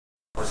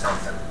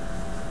something.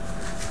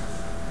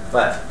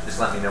 But just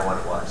let me know what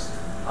it was.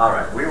 All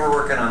right, we were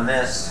working on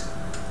this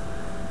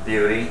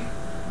beauty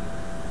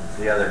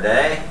the other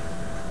day,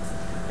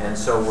 and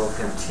so we'll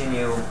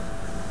continue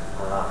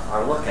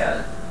our look at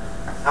it.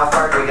 How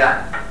far do we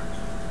got?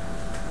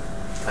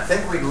 I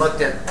think we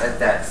looked at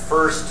that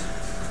first,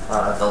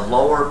 the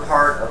lower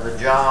part of the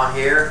jaw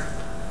here.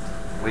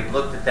 We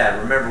looked at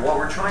that. Remember, what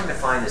we're trying to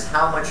find is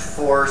how much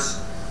force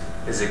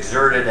is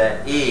exerted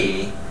at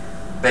E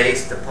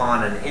based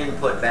upon an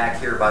input back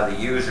here by the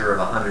user of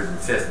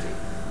 150.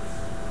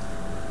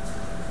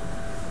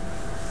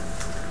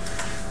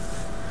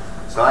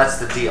 So that's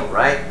the deal,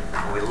 right?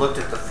 We looked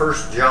at the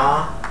first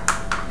jaw.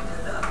 We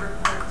did the upper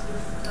part too.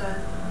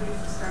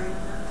 We're starting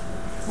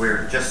that.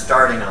 We're just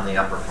starting on the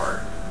upper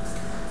part.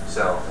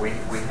 So we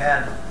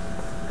had,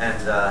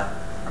 and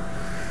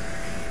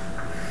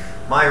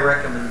my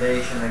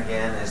recommendation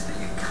again is that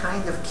you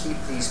kind of keep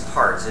these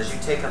parts, as you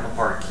take them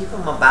apart, keep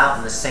them about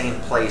in the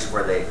same place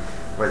where they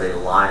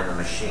lie in the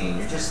machine.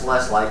 You're just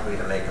less likely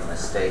to make a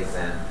mistake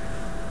then.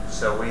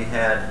 So we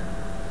had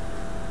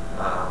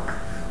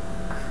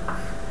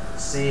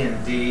C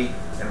and D,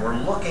 and we're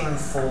looking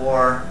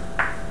for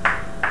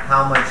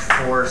how much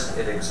force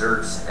it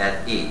exerts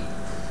at E.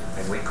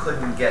 And we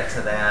couldn't get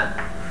to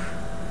that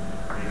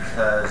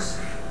because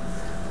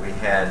we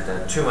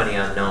had too many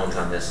unknowns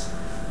on this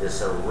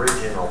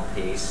original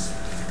piece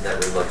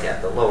that we look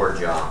at, the lower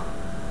jaw.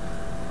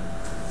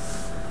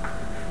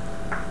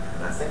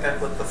 And I think I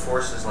put the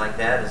forces like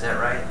that, is that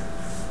right?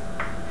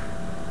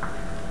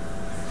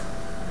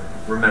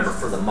 Remember,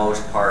 for the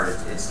most part,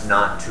 it's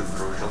not too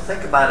crucial.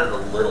 Think about it a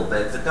little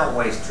bit, but don't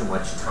waste too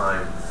much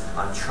time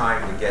on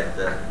trying to get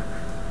the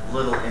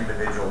little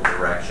individual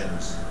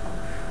directions.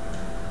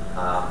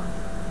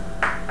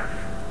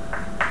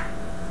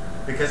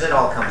 Because it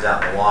all comes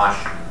out in the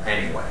wash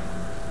anyway.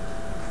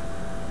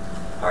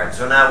 All right,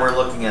 so now we're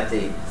looking at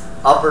the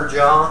upper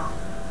jaw,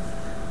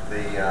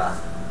 the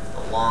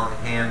long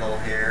handle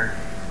here.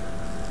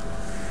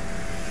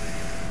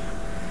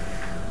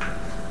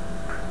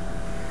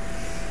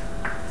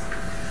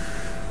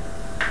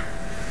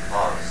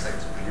 Oh, this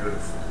thing's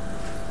beautiful.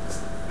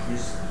 You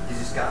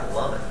just gotta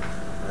love it.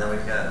 And then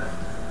we've got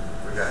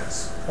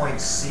point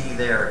C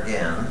there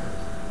again.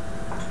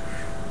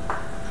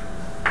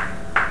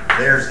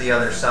 There's the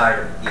other side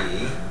of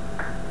E.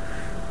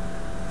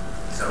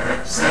 So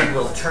C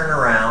will turn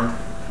around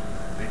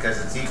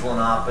because it's equal and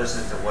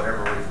opposite to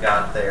whatever we've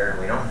got there.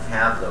 We don't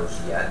have those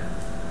yet.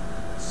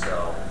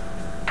 So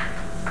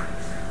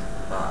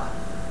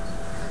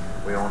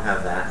we don't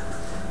have that.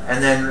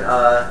 And then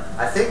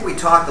I think we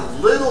talked a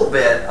little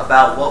bit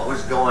about what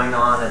was going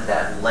on at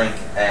that link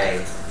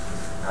A,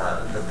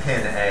 the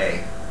pin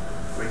A,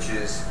 which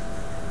is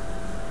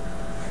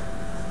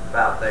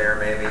about there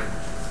maybe.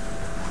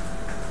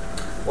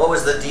 What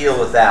was the deal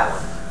with that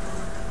one?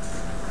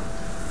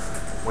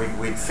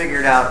 We'd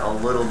figured out a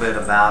little bit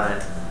about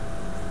it,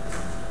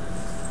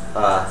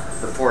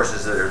 the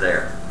forces that are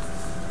there.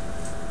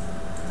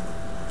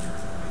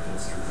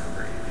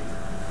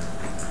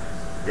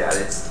 Yeah,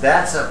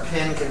 that's a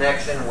pin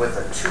connection with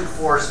a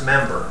two-force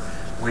member,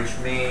 which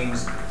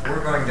means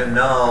we're going to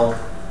know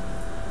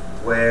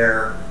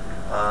where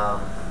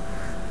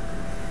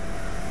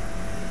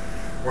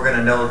we're going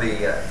to know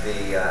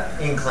the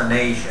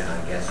inclination,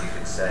 I guess you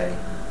could say,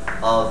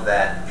 of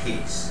that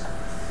piece,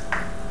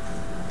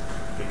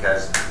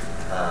 because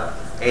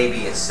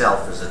AB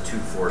itself is a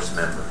two-force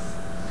member.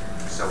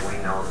 So we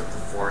know that the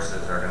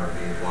forces are going to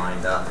be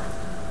lined up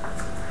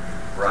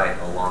right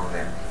along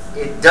there.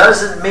 It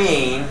doesn't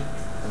mean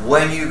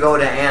when you go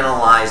to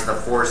analyze the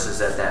forces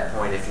at that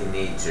point, if you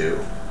need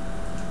to,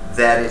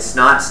 that it's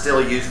not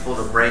still useful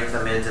to break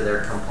them into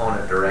their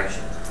component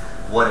directions.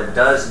 What it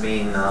does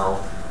mean,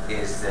 though,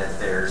 is that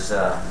there's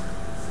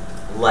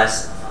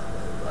less,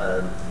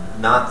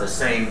 not the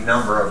same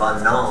number of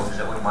unknowns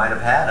that we might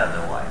have had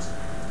otherwise,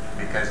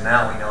 because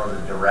now we know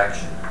the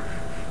direction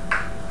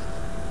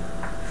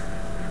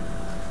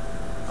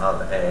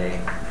of A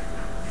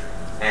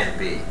and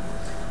B.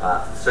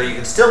 So you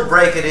can still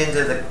break it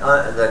into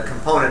the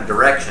component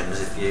directions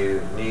if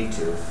you need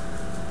to,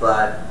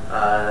 but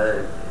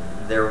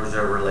those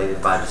are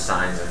related by the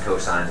sines and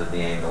cosines of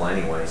the angle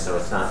anyway, so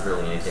it's not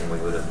really anything we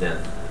would have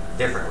done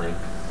differently.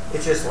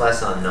 It's just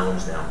less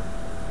unknowns now.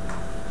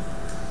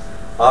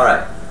 All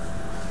right.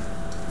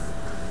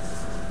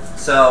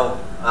 So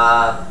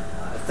I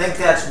think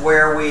that's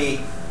where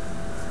we.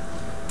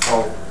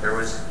 Oh, there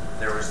was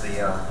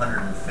the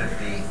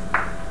 150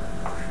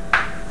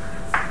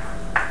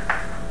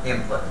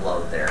 input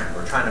load there.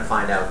 We're trying to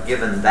find out,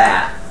 given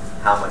that,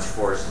 how much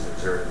force is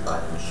exerted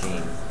by the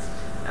machine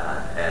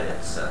at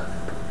its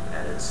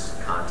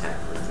contact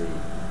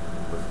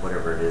with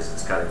whatever it is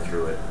that's cutting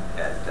through it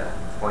at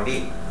point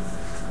E.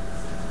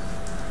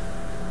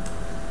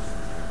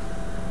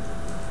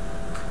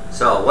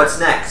 So what's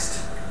next?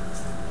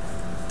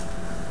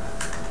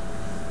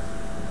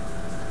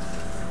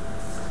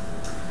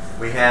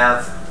 We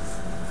have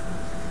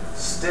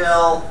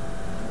still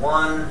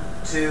 1,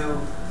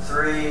 2,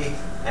 3,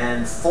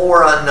 and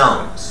 4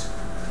 unknowns.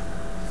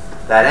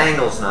 That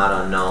angle's not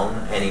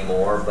unknown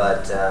anymore,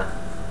 but I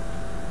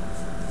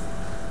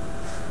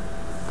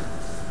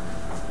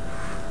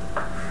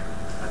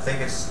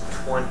think it's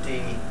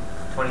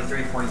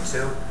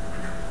 23.2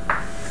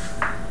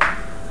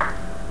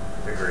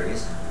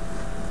 degrees.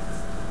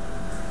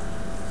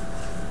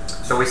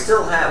 So we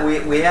still have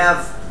we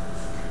have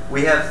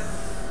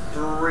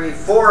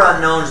 4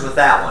 unknowns with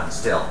that one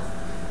still.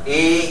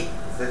 E,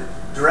 the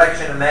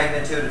direction and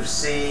magnitude of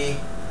C,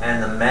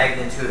 and the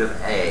magnitude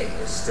of A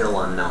is still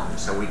unknown.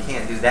 So we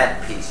can't do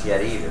that piece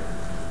yet either.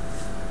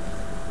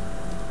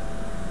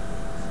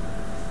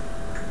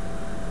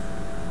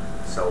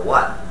 So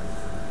what?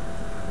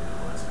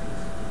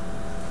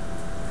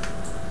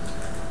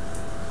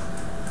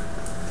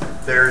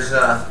 There's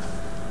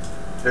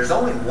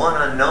only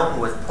one unknown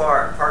with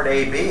part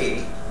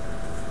AB.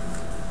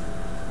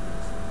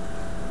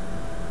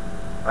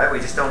 Right? We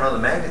just don't know the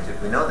magnitude.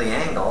 We know the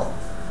angle.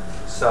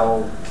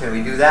 So can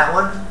we do that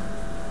one?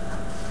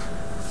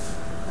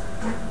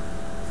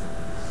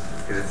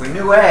 Because if we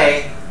knew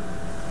A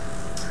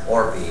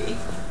or B,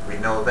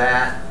 we'd know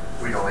that.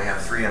 We'd only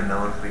have 3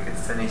 unknowns. We could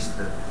finish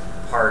the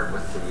part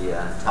with the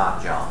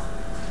top jaw.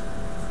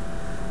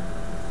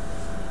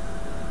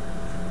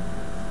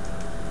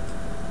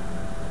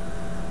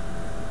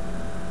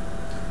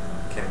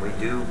 Can we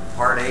do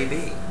part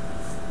AB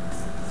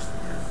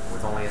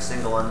with only a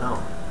single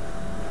unknown?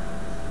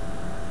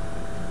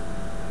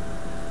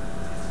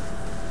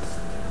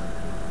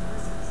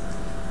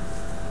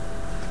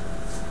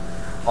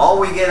 All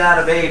we get out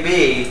of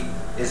AB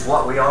is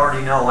what we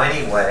already know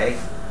anyway,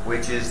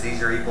 which is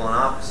these are equal and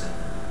opposite.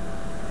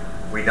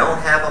 We don't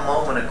have a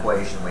moment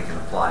equation we can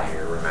apply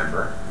here,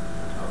 remember?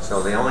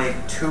 So the only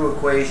 2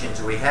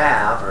 equations we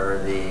have are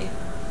the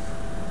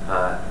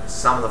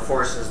sum of the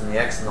forces in the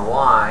x and the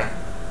y,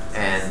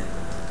 and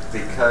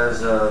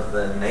because of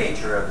the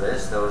nature of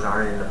this, those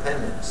aren't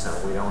independent, so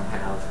we don't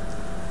have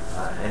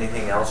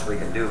anything else we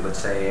can do but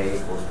say A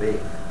equals B.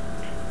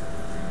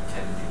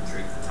 Can you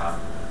treat the top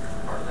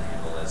part of the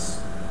handle as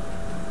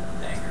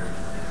anchored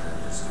and then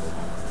just go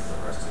home with the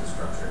rest of the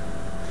structure?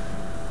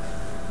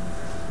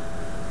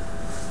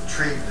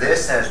 Treat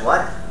this as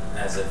what?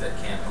 As if it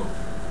can't move,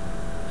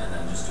 and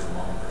then just do a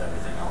moment with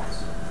everything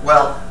else.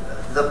 Well,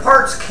 the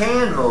parts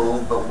can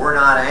move, but we're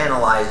not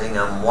analyzing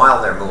them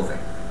while they're moving.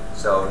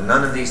 So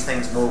none of these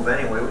things move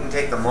anyway. We can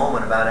take the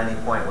moment about any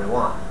point we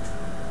want.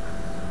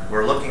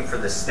 We're looking for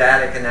the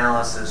static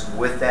analysis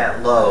with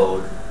that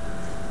load.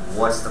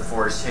 What's the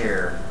force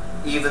here?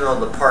 Even though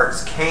the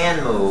parts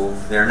can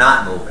move, they're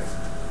not moving.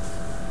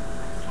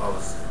 I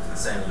was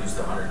saying use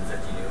the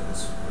 150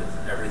 newtons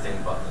with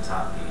everything but the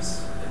top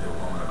piece and do a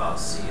moment about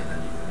C, and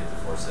then you can get the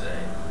force at A.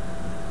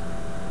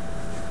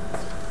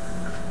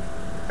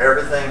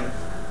 Everything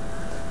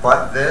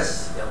but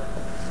this? Yep.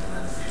 And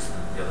then use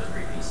the other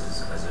 3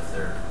 pieces as if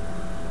they're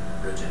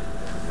rigid,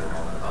 and do a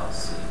moment about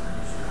C, and then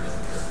you should be able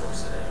to get a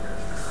force at A,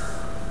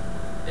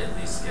 or at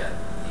least get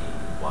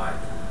the Y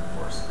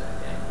force at A.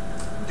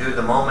 Do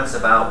the moments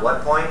about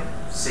what point?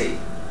 C.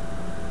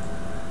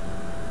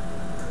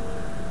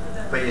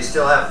 But you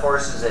still have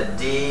forces at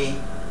D,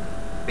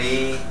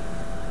 B,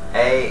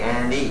 A,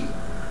 and E.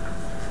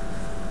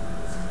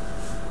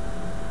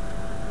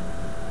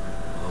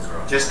 Those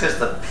are Just because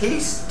the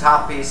piece,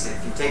 top piece,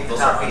 if you take the those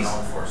top are piece.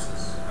 unknown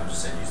forces. I'm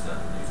just saying use the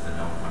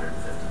known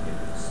 150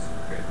 newtons to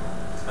create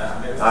moments.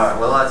 All right,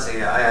 well, let's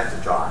see. I have to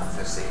draw it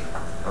to see.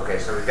 Okay,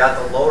 so we've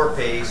got the lower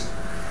piece,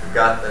 we've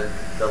got the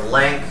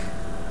length,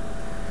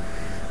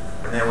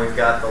 and then we've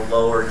got the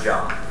lower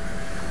jaw.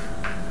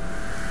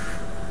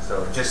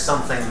 So just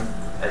something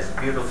as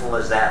beautiful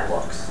as that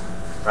looks,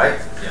 right?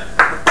 Yeah.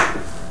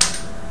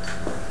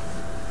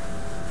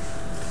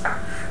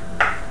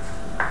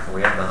 So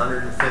we have the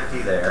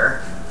 150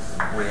 there.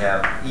 We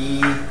have E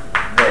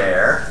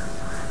there.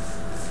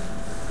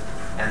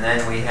 And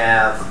then we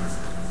have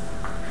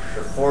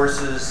the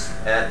forces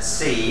at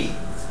C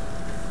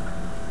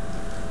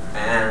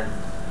and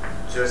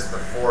just the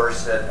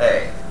force at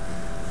A.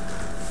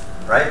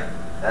 Right?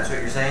 That's what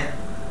you're saying?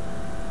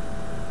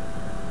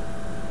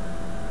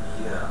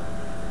 Yeah.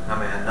 How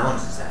many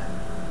unknowns is that?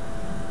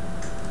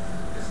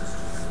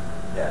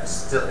 Yeah,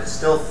 it's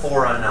still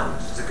 4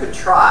 unknowns. It's a good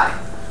try,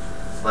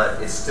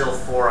 but it's still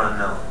 4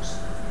 unknowns.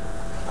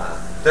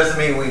 Doesn't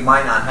mean we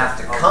might not have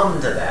to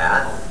come to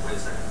that. Oh, wait a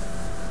second.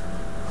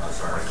 Oh, I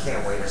sorry.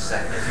 can't wait a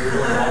second. If you were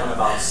doing a moment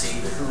about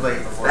C, Too late.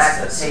 the forces Back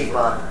at to C tape would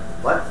up. matter.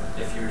 What?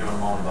 If you were doing a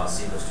moment about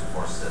C, those 2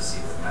 forces at C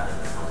would matter.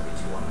 There'd only be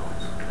 2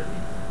 unknowns. It'd be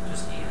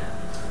just E and F.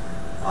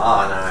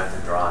 Oh, now I have to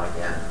draw it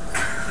again.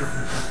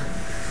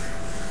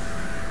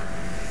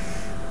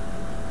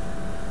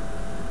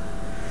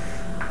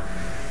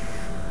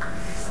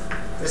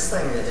 This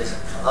thing is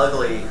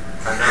ugly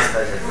enough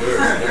as it is.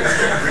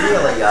 It's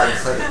really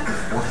ugly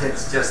when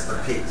it's just the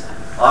piece.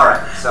 All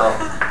right, so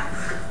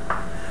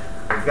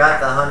we've got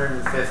the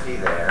 150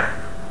 there,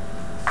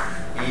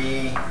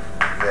 E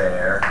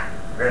there.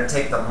 We're going to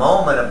take the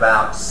moment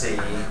about C,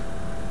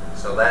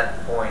 so that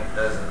point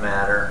doesn't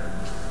matter.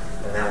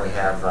 And then we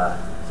have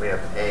We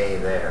have A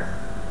there.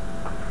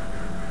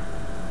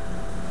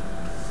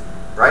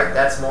 Right?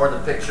 That's more the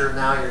picture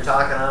now you're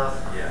talking of?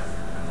 Yeah.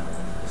 And then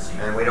we'll see.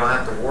 And we don't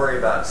have to worry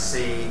about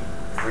C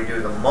if we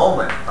do the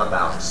moment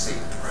about C.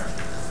 Right.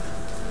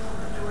 You don't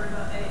have to worry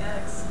about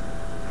AX.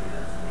 You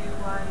have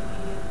AY,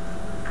 E,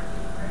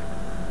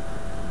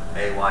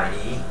 right?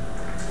 A-Y-E.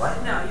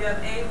 What? No, you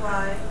have AY, you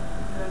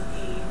have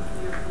E,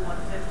 and you have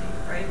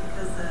 150, right?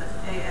 Because the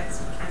AX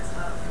would cancel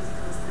out because it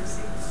goes through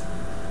C.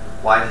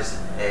 Why does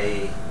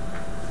A...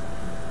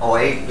 Oh,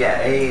 A,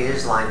 yeah, A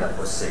is lined up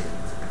with C.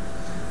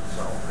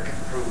 So I can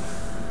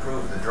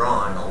improve the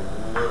drawing a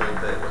little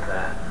bit with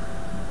that.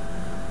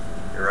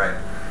 You're right.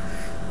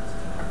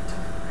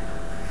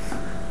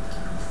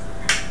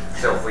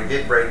 So if we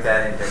did break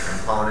that into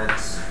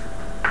components,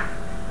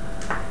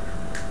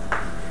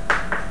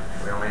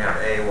 we only have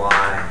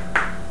AY.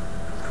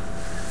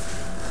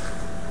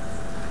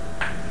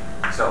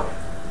 So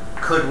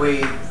could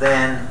we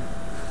then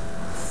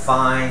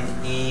find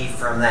E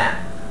from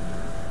that?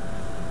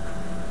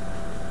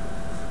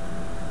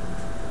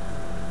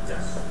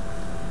 Yes.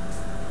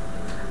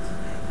 In terms of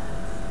AX.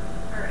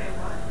 Or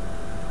AY.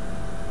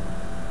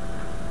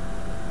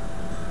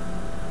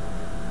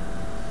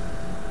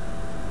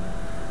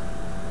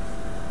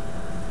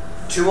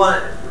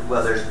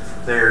 Well,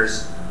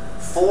 there's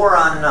 4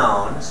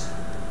 unknowns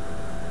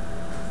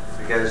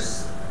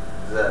because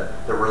the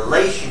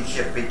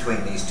relationship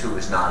between these two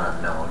is not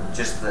unknown.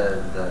 Just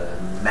the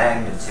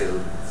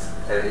magnitude.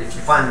 If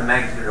you find the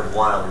magnitude of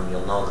one of them,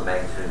 you'll know the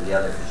magnitude of the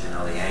other because you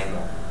know the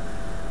angle.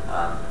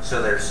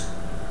 So there's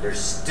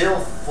still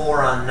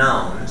 4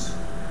 unknowns,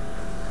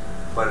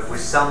 but if we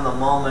sum the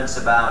moments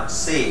about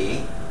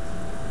C,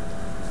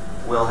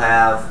 we'll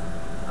have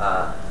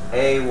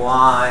A,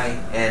 Y,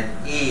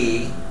 and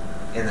E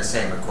in the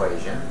same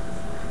equation.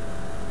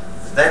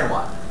 Then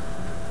what?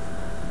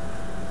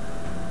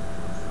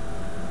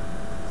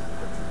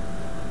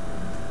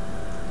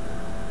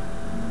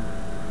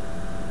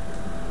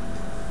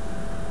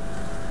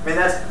 I mean,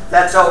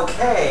 that's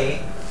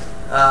okay.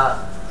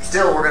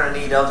 Still, we're going to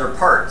need other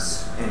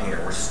parts in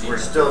here. We're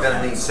still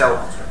going to need,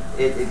 so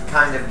it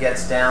kind of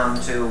gets down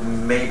to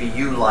maybe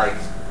you like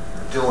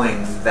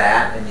doing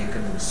that and you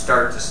can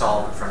start to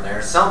solve it from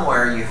there.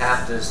 Somewhere you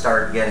have to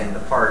start getting the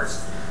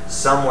parts.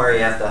 Somewhere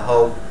you have to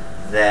hope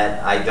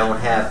that I don't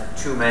have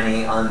too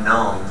many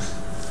unknowns,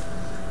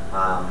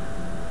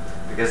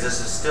 because this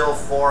is still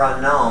 4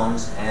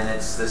 unknowns and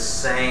it's the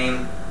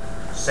same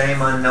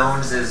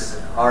unknowns as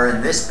are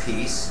in this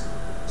piece.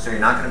 So you're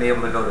not going to be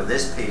able to go to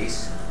this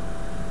piece.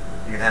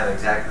 You can have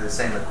exactly the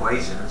same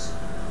equations.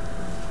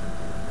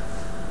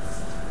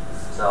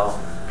 So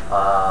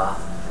I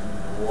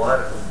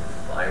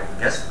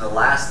guess the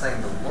last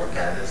thing to look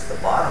at is the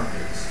bottom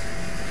piece.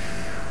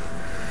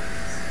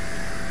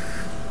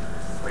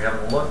 We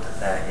haven't looked at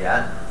that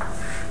yet.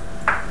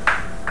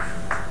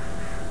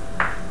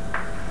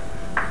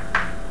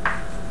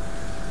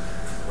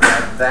 We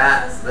have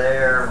that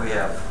there. We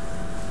have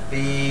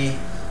B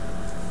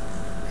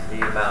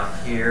about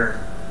here.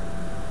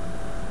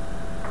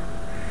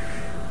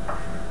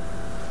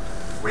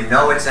 We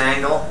know its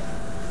angle,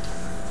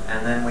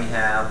 and then we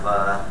have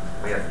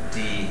D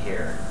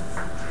here.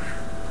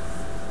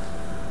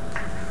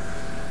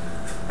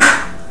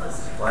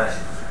 What?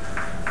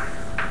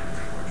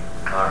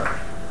 All right.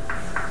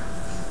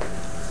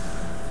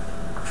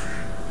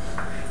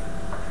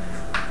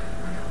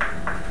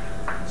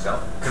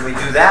 So, can we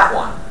do that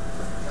one?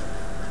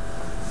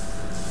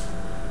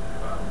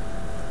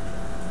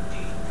 D,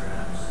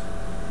 perhaps.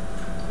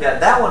 Yeah,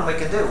 that one we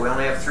can do. We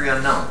only have 3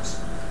 unknowns.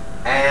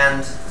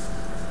 And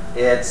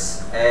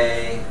it's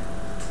a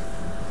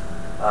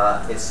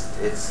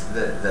it's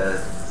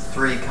the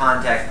 3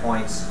 contact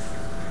points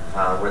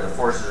where the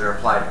forces are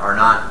applied are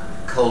not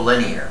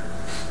collinear.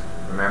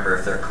 Remember,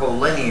 if they're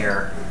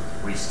collinear,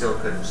 we still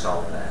couldn't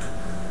solve that.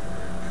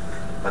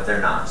 But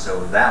they're not.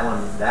 So that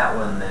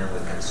one then we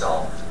can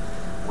solve.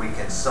 We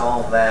can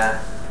solve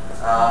that.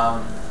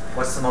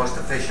 What's the most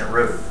efficient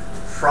route?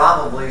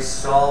 Probably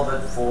solve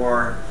it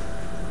for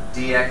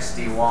dx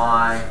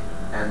dy,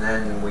 and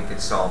then we could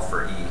solve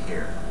for E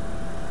here.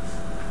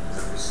 So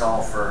if we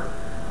solve for,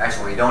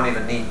 actually we don't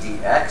even need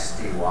dx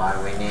dy,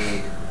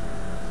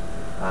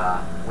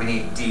 we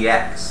need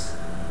dx.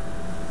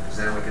 Because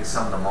then we could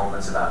sum the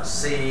moments about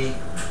C,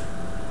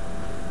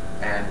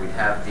 and we'd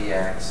have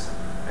dx,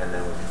 and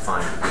then we could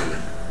find E.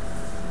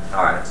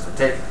 All right, so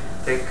take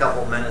a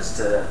couple minutes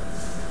to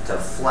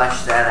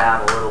flesh that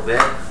out a little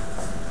bit.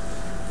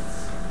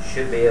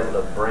 Should be able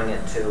to bring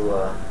it to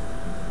a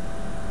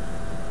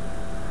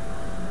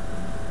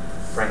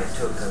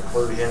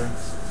conclusion.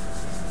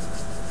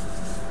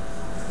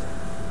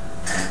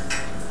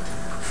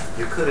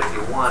 You could, if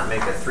you want,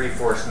 make a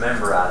 3/4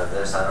 member out of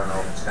this. I don't know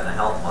if it's going to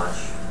help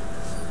much,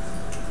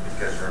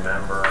 because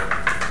remember,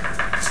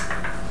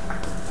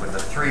 with a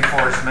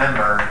 3/4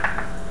 member,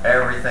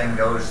 everything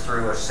goes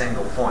through a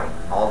single point.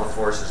 All the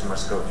forces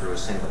must go through a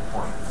single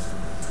point.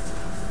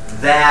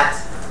 That,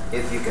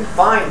 if you can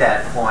find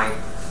that point,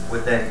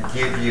 would then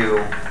give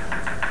you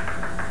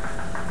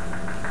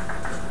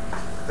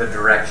the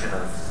direction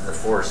of the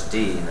force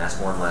D, and that's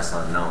one less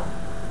unknown.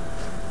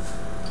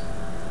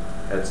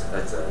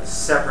 That's a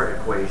separate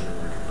equation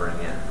we could bring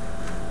in,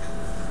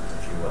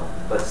 if you will.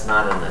 But it's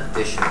not an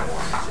additional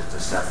one, it's just a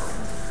separate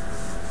one.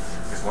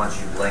 Because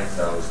once you link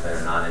those,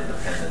 they're not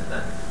independent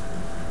then.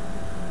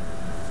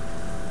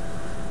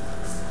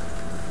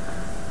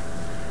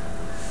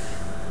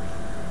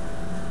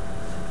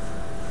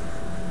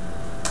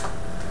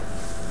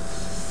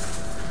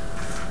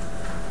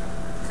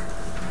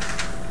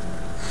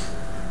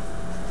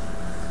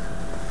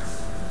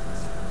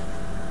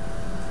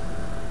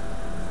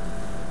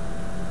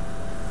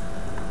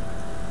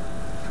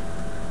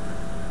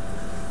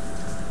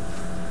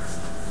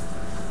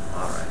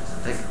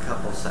 Take a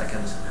couple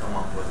seconds to come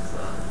up with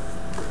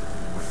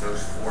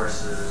those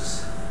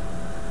forces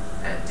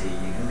at D.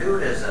 You can do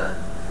it as a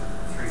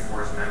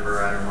 3/4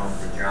 member. I don't know if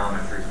the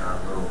geometry's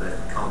not a little bit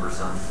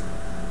cumbersome.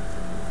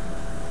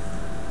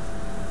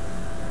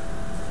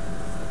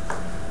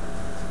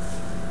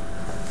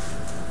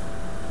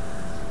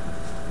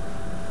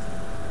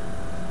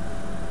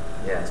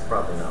 Yeah, it's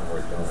probably not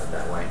worth doing it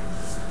that way.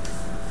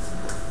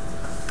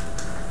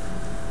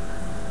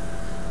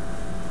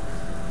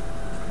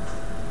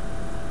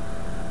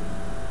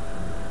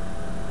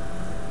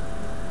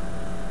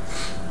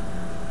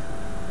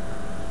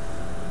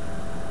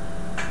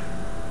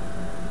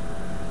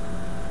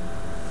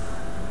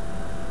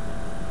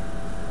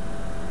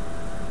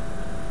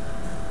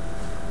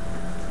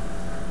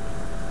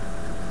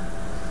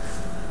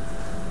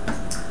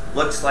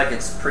 Looks like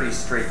it's pretty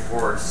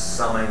straightforward,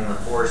 summing the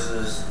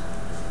forces,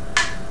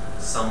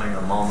 summing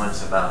the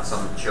moments about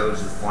some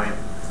chosen point.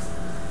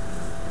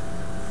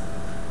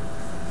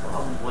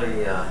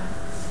 Probably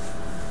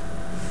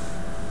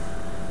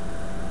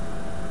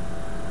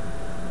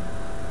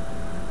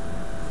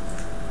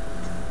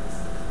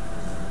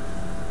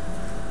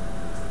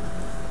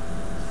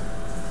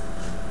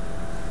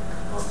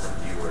most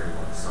of you where you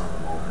want to sum the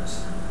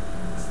moments.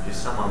 If you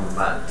sum them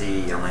about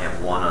D, you only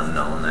have one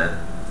unknown then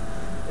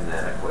in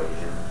that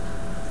equation.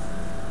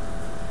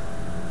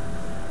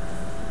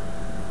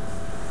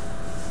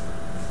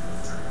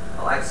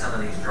 I like some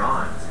of these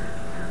drawings.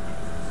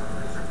 Some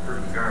of these are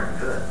pretty darn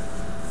good.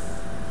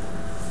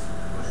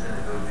 Who's going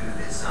to go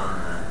do this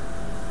on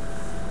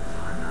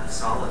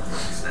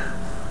SolidWorks now?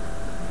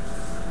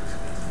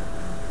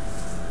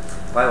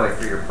 By the way,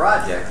 for your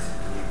project,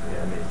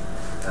 I mean,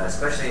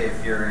 especially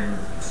if you're in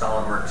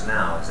SolidWorks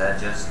now, is that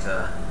just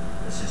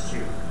this is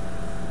you?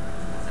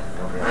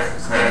 Nobody else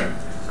is in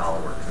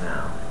SolidWorks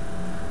now.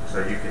 So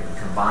you can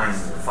combine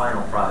your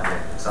final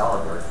project in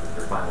SolidWorks with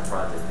your final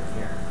project in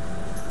here.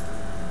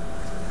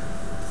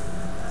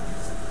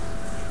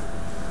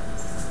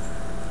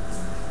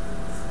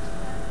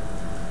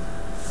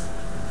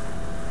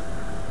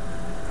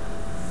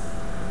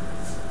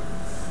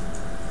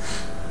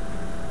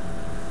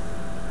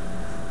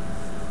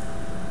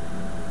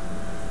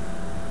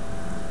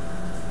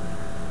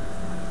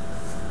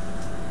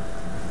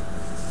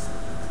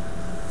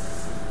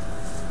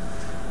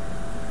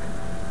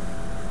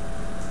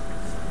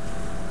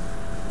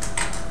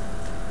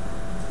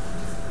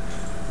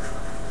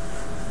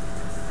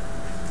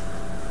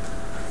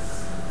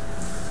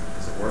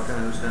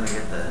 Who's going to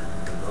get the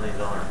 $1 million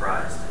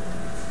prize today?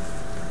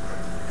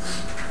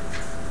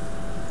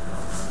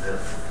 Oh, Bill.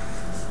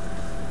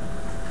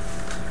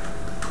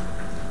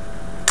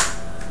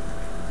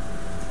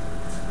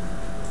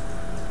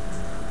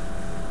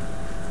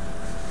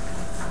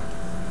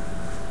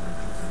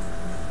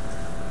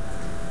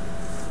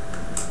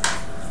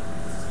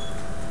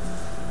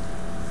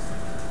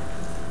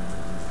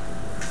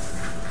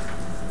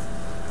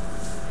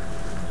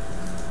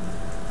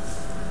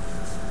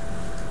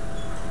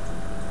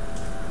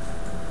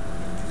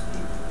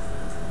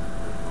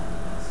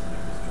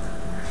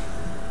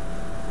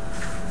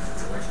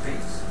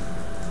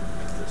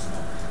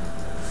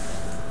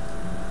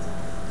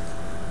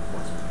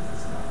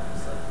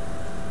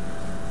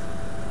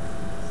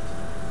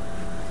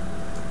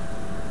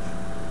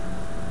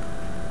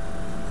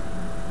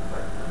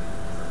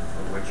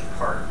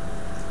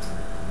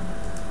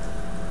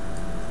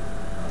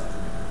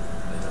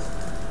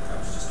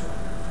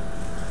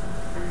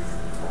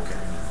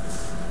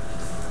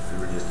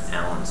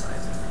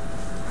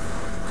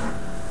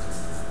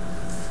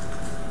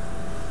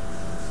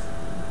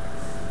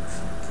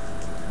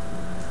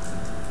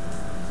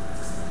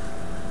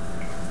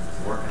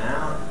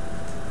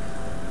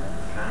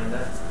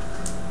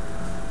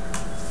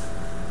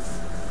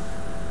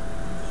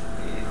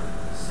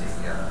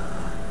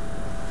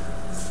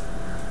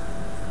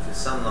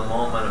 Sum the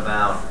moment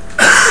about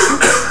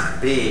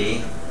B.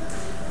 You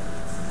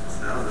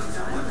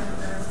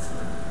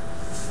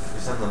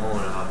sum the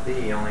moment about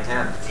B, you only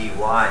have dy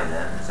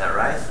then, is that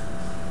right? Is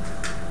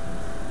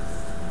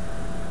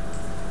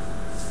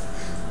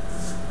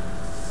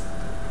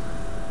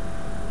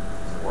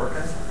it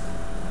working?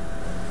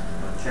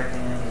 I'm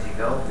checking in as you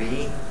go,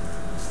 B.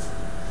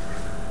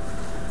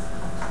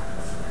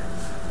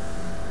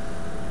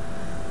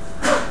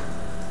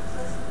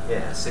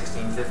 Yeah,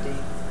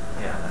 1650?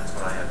 Yeah, that's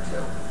what I have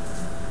too.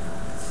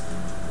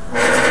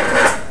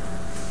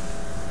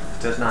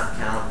 does not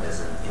count as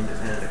an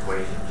independent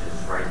equation.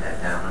 Just write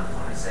that down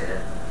when I say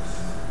it.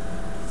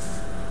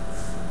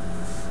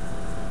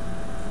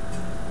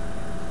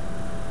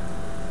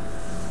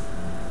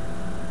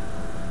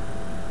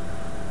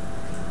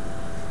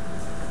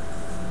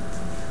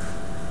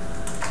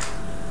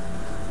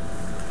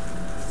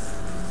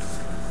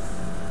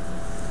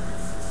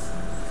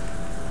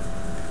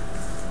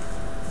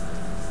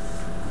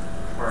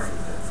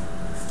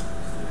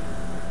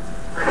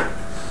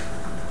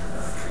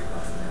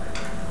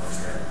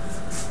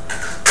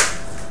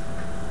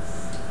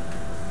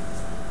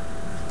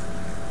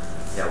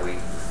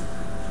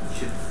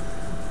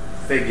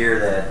 Figure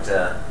that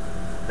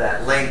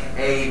that link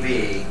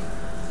AB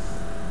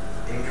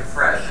in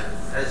compression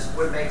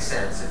would make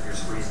sense if you're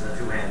squeezing the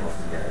two handles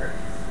together.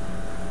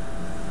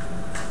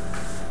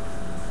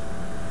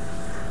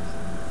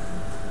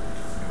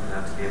 It would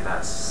have to be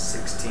about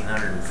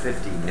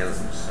 1,650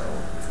 newtons, so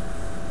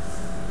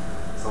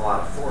it's a lot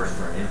of force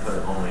for an input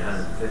of only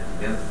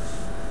 150 newtons.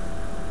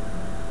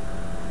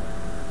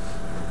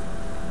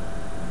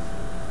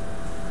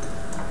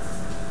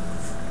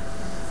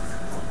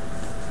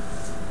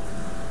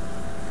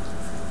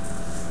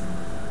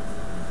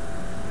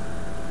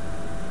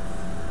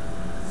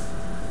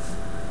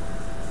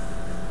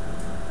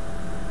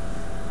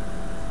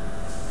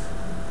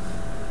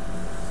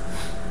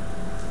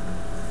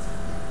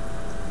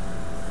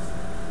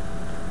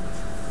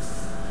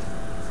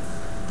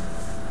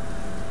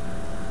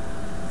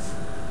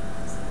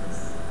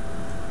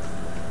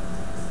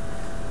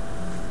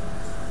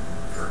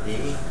 E.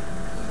 There's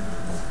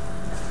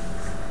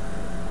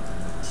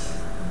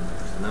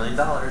 $1 million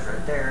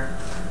right there.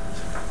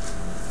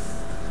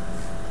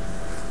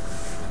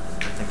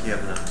 I think you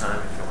have enough time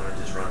if you want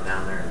to just run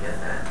down there and get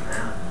that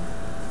now.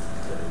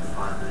 Get it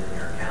deposited in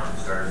your account and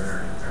start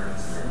earning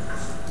some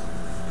interest.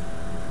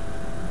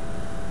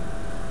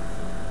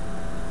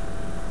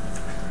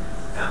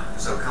 Yeah,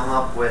 so come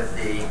up with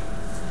the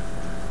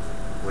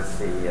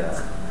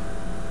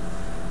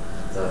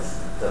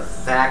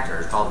factor.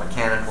 It's called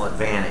mechanical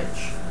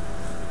advantage.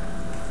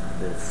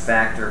 The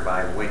factor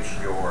by which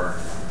your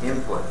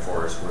input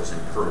force was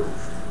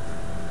improved.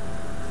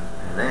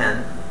 And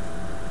then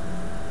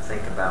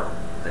think about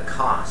the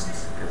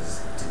costs,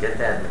 because to get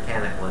that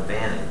mechanical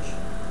advantage,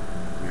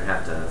 you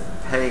have to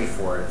pay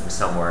for it from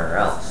somewhere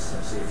else. So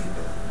see if you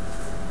can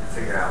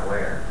figure out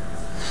where.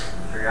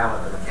 Figure out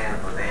what the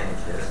mechanical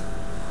advantage is.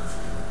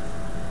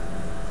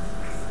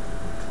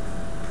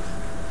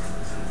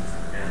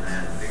 And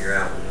then figure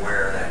out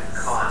where that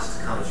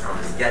cost comes from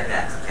to get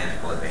that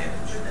mechanical advantage.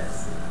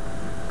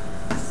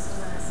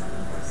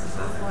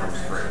 Nothing comes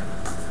free.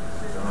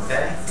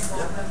 Okay?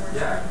 Yep.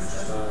 Yeah.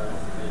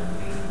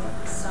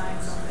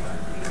 Sine something,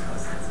 B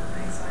cosine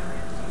something, so I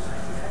went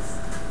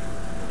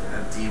You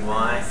have dy.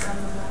 Sum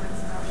the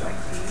moments not like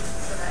B,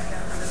 so that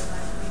got rid of my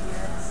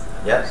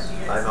dx. Yes,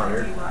 dx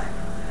 500. dy, and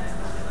I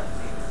only left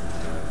B.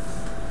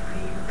 B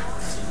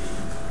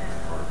and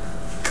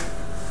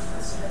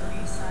instead of B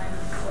sine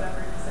whatever,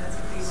 because that's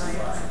dy.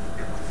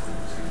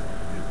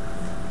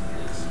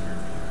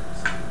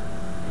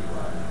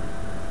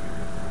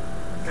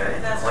 Okay?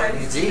 That's Like why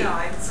needs E.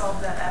 I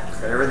solved that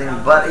after. Everything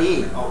but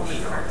E. Oh, E.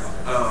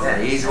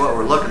 Yeah, E is what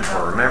we're looking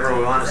for. Remember,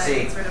 we want to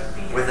see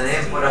with an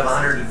input of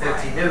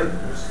 150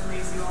 newtons, Which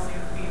leaves you only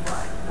with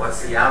By.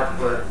 what's the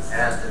output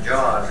as the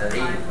jaws at E?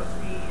 Find what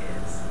B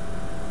is.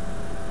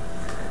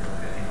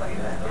 Okay,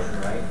 yeah, those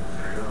are right.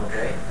 You're doing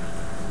okay?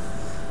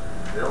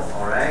 Bill,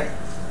 all right?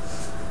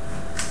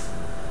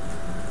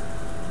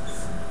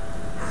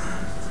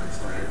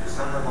 Okay, for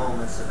some of the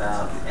moments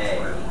about A,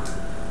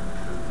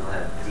 you'll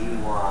have dy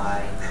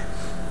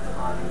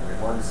on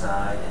one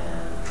side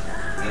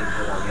and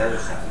input on the other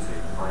side, so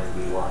you can find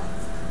dy.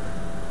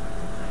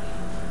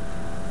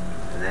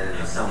 And then in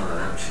the sum of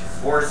the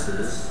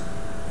forces,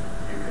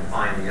 you can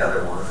find the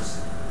other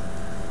ones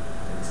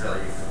until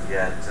you can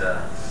get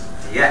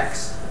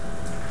dx.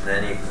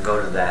 Then you can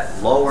go to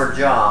that lower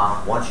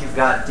jaw. Once you've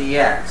got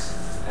dx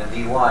and dy,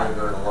 you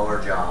go to the lower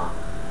jaw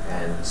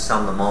and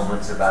sum the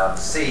moments about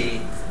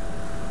c,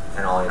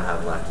 and all you'll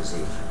have left is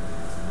e.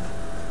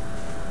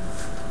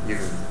 You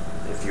can,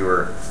 if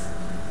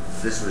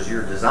this was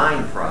your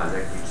design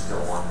project, you'd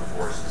still want the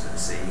forces at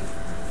c.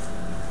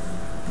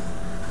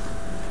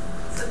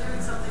 So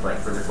doing something But like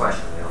for the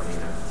question, we don't need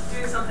to.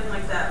 doing something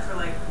like that for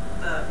like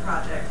the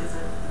project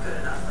isn't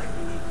good enough. Like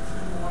we need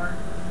more.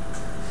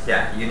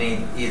 Yeah, you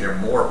need either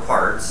more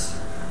parts,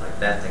 like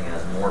that thing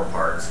has more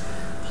parts,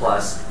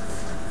 plus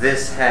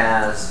this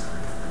has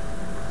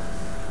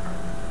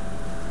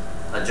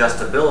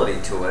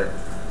adjustability to it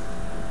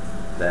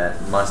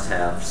that must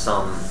have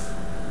some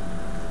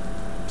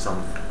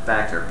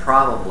factor.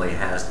 Probably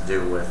has to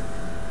do with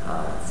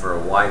for a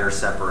wider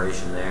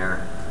separation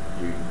there,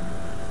 you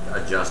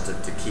adjust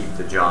it to keep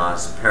the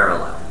jaws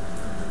parallel.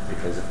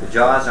 Because if the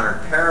jaws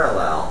aren't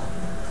parallel,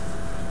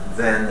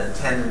 then the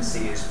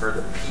tendency is for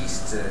the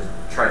piece to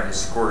try to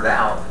squirt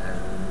out, and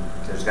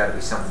there's got to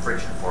be some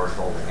friction force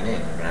holding it in. You're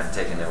going to have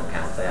to take into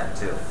account that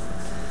too.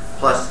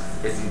 Plus,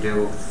 if you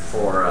do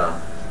for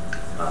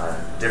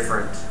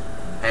different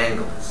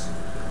angles.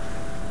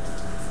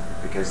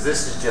 Because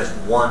this is just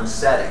one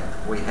setting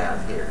we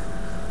have here,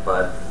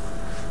 but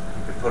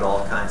you could put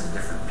all kinds of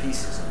different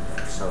pieces in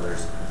there. So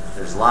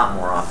there's a lot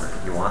more offering.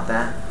 You want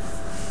that?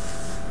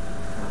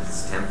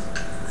 It's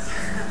tempting.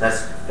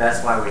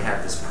 That's why we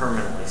have this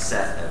permanently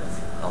set at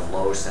a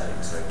low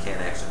setting, so you can't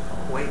actually.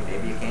 Oh wait,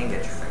 maybe you can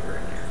get your finger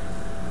in there.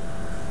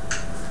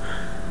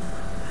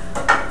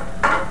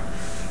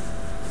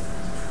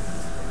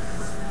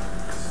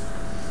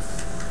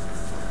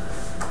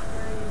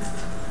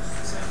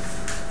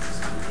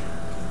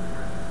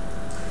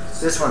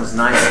 This one's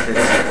nice because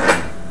you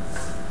can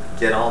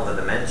get all the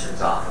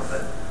dimensions off of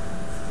it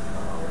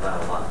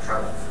without a lot of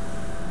trouble.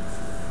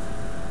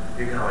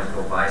 You can always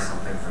go buy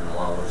something from the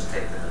Lowe's,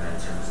 take the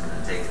dimensions, and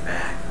then take it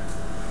back.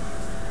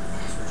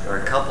 Or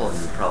a couple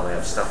of you probably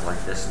have stuff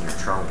like this in your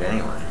trunk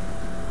anyway.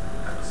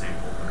 I have a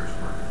sample cutters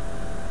mark.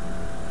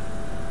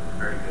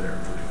 Very good at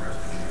removing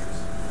recipe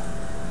shapes.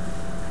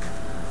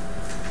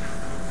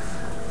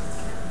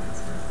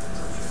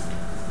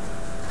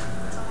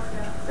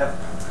 Yep.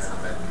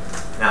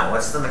 Now,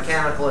 what's the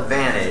mechanical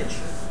advantage?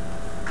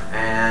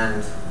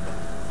 And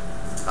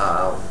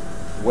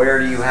where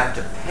do you have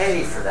to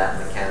pay for that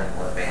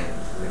mechanical advantage?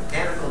 The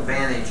mechanical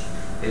advantage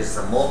is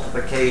the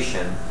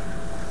multiplication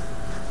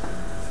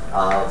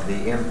of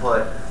the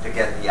input to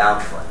get the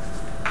output.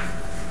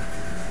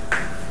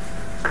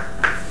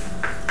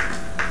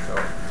 So,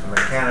 the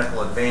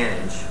mechanical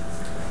advantage,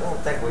 I don't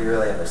think we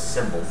really have a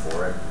symbol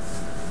for it,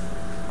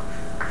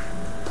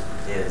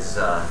 is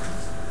the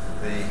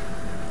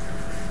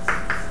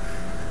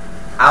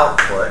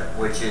output,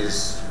 which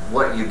is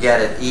what you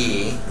get at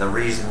E, the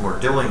reason we're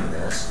doing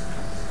this,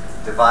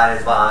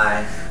 divided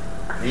by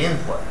the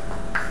input.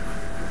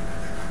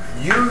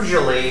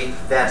 Usually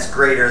that's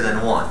greater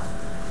than 1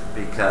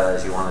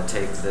 because you want to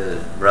take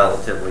the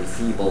relatively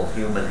feeble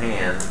human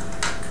hand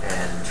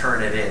and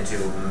turn it into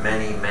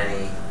many,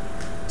 many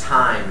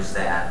times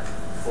that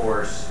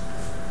force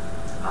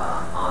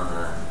on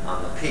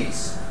the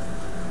piece.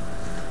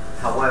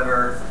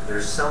 However,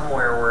 there's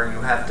somewhere where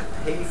you have to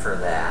pay for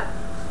that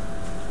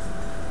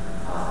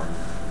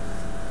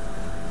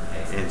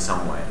in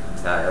some way.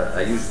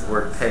 I use the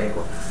word paying.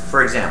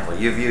 For example,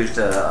 you've used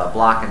a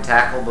block and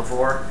tackle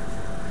before,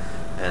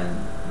 and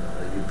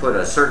you put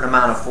a certain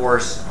amount of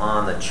force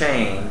on the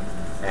chain,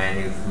 and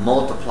you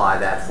multiply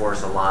that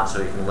force a lot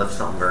so you can lift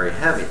something very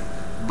heavy.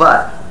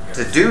 But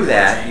to do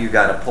that, you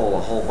got to pull a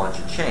whole bunch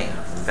of chain.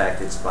 In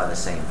fact, it's by the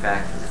same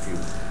factors. If you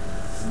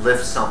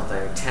lift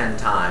something 10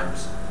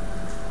 times,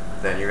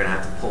 then you're going to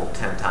have to pull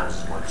 10 times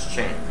as much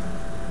chain.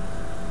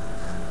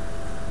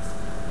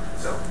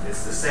 So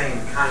it's the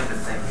same kind of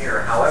thing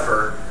here.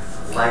 However,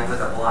 like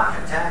with a block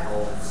and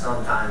tackle,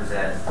 sometimes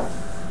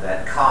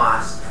that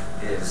cost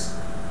is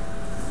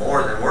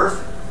more than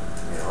worth it.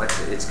 You know,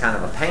 it's kind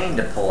of a pain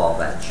to pull all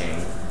that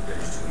chain.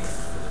 There's 2 each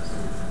for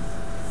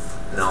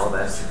this. No,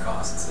 that's your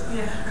costs.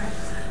 Yeah, right.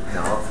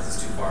 no,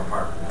 It's too far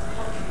apart.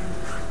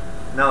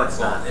 no, it's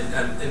Well, not.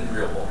 in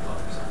real world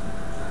pubs,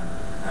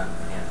 not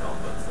handheld,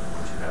 but the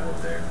ones you have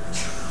over there.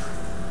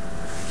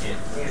 You can't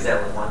Use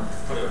that with one.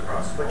 put it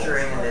across the bowl. Put your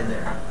hand in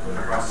there. Put it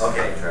across the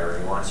Okay, Trevor,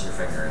 he wants your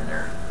finger in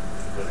there.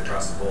 Put it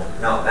across the bowl.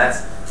 No,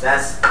 that's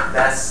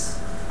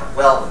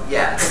well,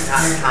 yeah,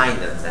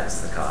 kind of.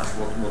 That's the cost.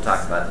 We'll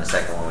talk about it in a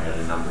second when we have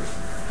the numbers.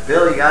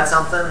 Bill, you got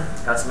something?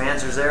 Got some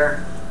answers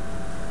there?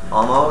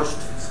 Almost.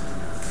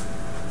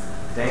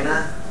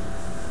 Dana?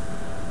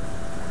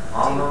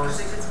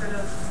 Almost.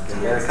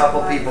 We got a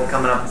couple people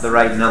coming up with the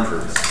right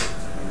numbers.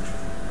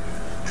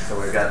 So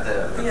we've got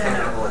the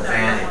mechanical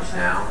advantage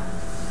now.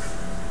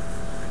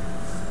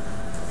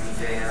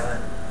 BJ have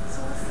it?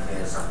 So what's the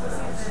Yeah, something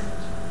else.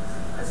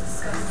 Let's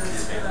discuss The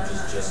this. advantage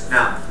is just.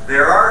 Now,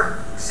 there are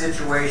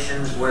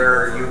situations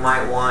where you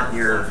might want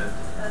your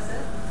That's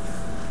it?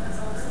 That's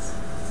all it is?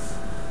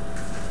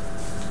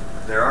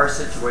 There are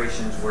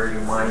situations where you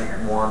might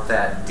want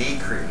that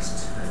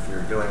decreased if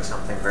you're doing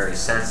something very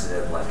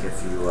sensitive, like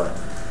if you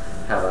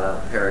have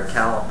a pair of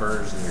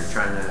calipers and you're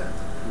trying to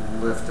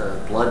lift a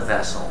blood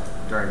vessel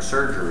during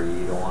surgery.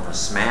 You don't want to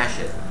smash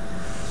it,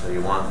 so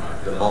you want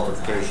the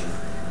multiplication.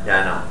 Yeah,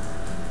 I know.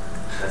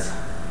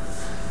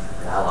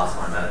 Yeah, I lost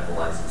my medical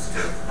license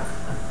too.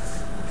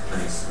 Too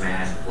many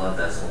smashed blood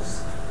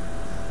vessels.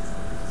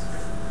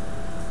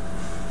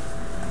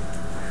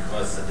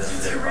 Well, it's the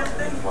It's a difference real about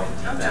thing. the point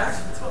D I'm back.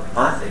 Josh. It's what we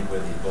Huh? I think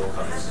with the bow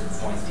cutters, the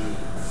point D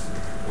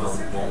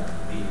won't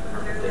be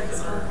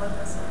perpendicular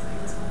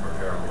or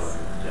parallel.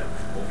 Yeah,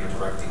 won't be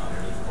directly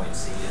underneath point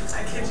C. It's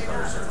I kid bow you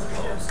not, cutters are that's what we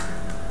closed.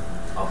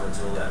 Up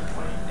until that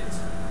point, it's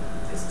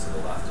to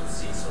the left of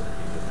C, so that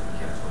you get the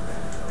mechanical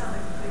advantage of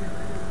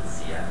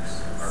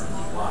DX or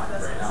DY.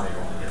 Right now,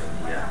 you're only getting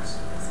DX.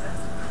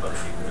 But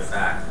if you move it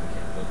back, the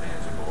mechanical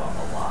advantage will go up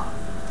a lot.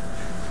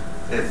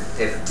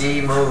 If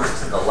D moves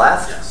to the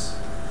left, Yes,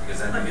 because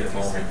then you get a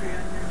moment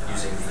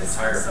using the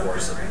entire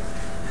force of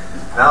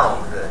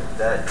no,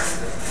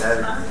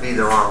 that'd be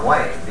the wrong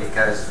way,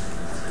 because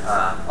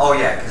Oh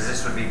yeah, because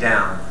this would be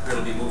down.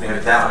 It'll be moving And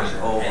it that down, was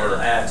and over.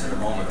 it'll add to the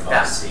moment of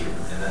Yeah. the seat.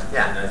 And, that,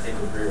 Yeah. and I think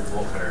with rear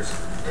bolt cutters,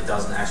 it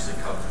doesn't actually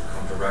come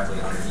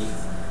directly underneath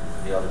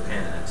the other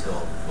pin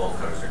until bolt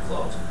cutters are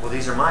closed. Well,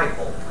 these are my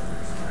bolt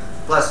cutters.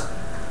 Plus,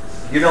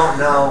 you don't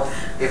know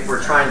if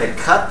we're trying to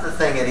cut the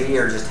thing at E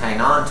or just hang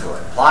on to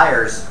it.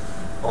 Pliers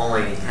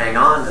only hang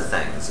on to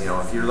things. You know,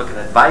 if you're looking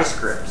at vice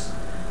grips,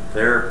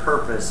 their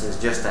purpose is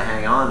just to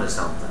hang on to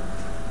something.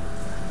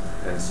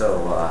 And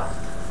so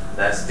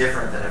that's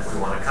different than if we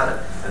want to cut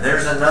it. And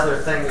there's another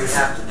thing you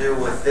have to do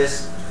with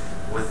this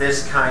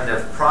kind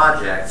of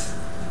project,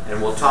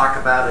 and we'll talk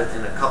about it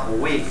in a couple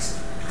weeks,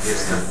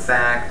 is the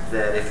fact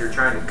that if you're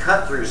trying to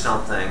cut through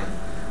something,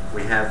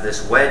 we have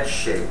this wedge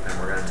shape, and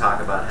we're going to talk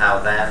about how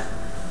that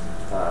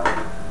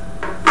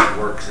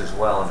works as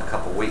well in a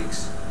couple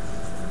weeks.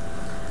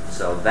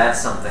 So that's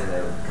something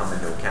that would come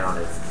into account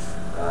if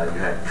you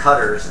had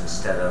cutters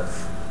instead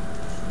of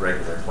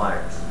regular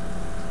pliers.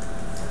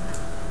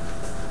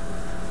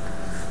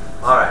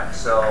 All right,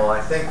 so I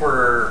think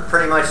we're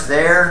pretty much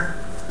there.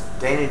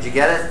 Dana, did you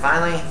get it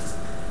finally?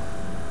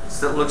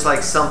 So it looks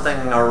like something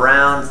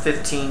around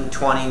 15,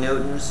 20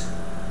 newtons,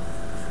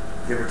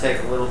 give or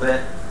take a little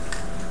bit,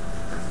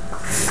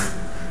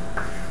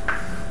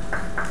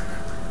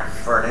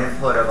 for an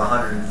input of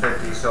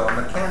 150. So a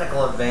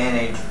mechanical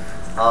advantage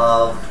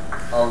of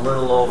a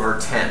little over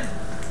 10,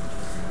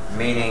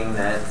 meaning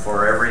that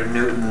for every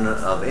newton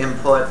of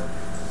input,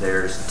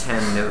 there's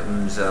 10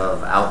 newtons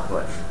of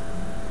output.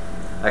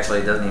 Actually,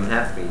 it doesn't even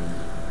have to be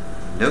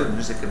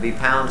newtons, it could be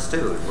pounds too.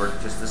 It would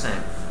work just the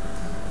same.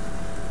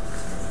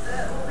 Is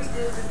that what we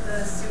did with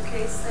the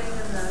suitcase thing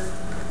and the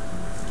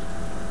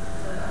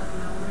I don't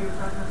know, when we were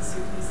talking about the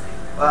suitcase thing?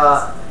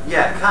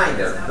 Yeah, kind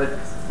of,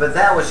 but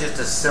that was just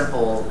a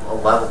simple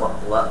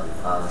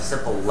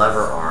simple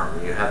lever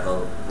arm. You have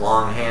the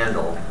long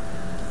handle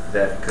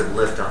that could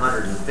lift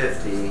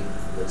 150.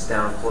 That's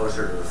down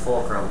closer to the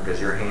fulcrum because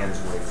your hand's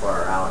way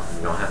far out.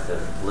 You don't have to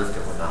lift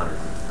it with 100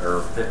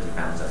 or 50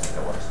 pounds, I think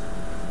it was.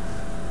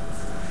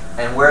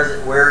 And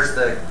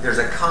there's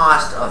a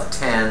cost of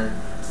 10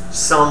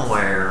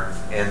 somewhere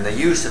in the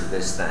use of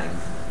this thing.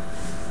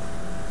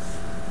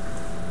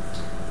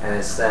 And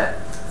it's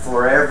that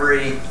for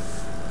every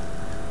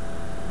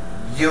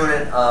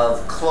unit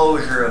of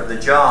closure of the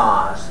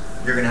jaws,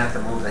 you're going to have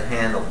to move the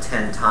handle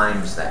 10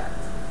 times that.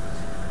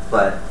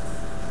 But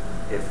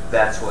if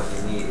that's what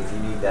you need, if you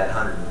need that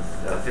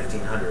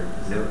 1500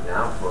 newton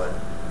output,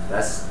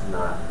 that's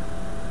not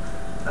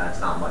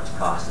much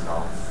cost at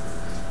all.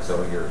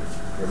 So you're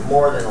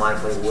more than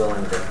likely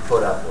willing to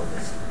put up with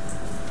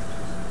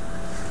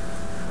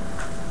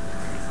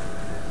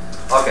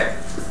it. Okay.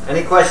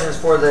 Any questions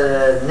for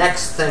the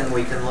next thing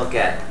we can look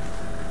at?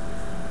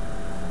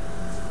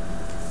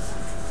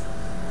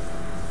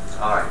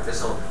 All right.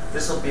 This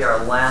will be our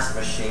last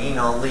machine.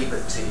 I'll leave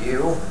it to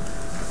you.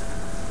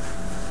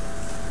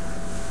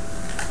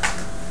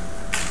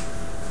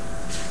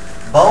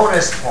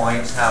 Bonus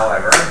points,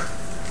 however,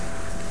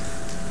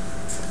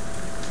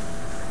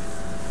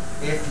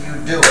 if you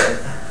do it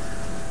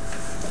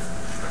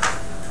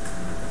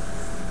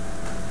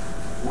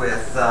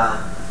with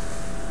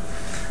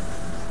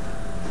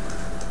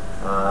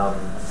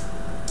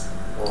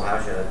well,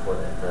 how should I put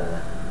it?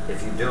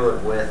 If you do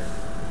it with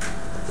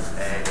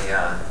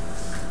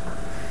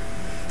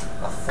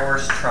a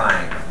force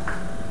triangle.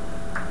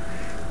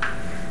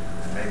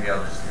 Maybe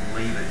I'll just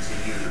leave it to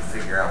you to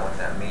figure out what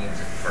that means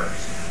at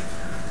first.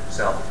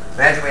 So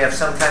imagine we have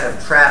some kind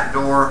of trap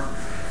door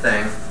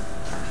thing.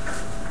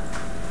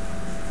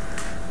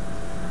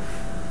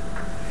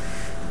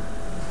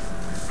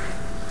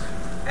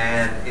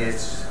 And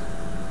it's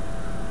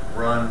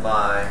run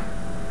by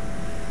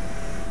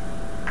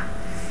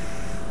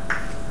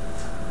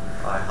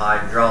a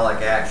hydraulic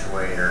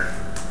actuator.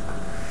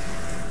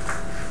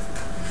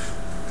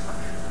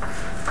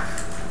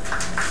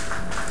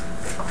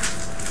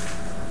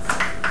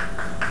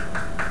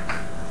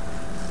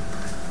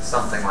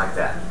 Something like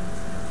that.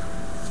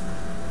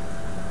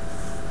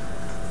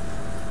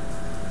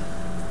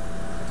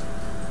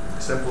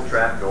 Simple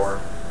trap door.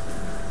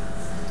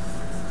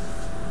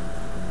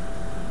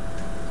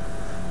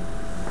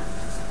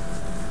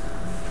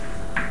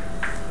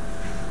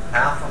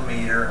 Half a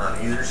meter on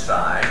either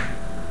side.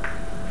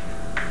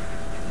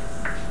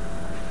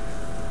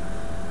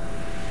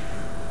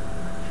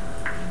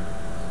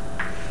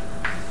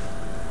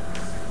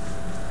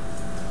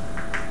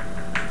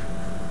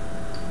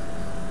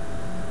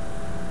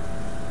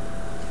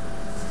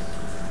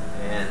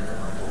 And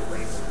we'll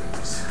label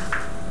these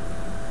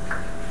A,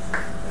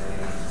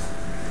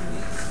 B,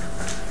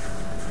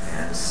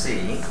 and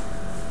C.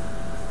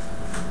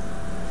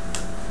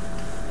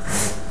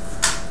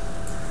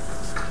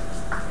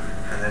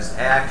 And this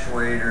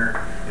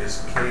actuator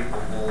is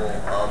capable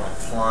of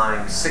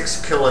applying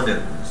 6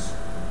 kilonewtons.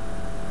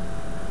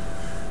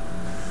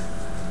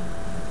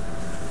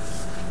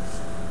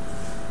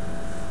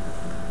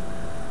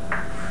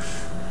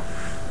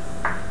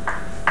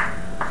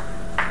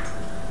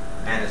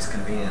 And it's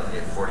conveniently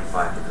at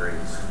 45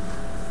 degrees.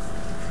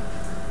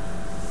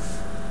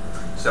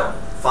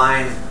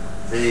 find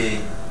the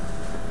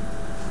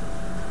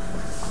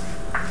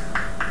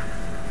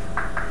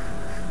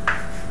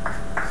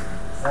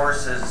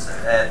forces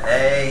at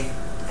A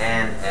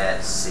and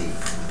at C.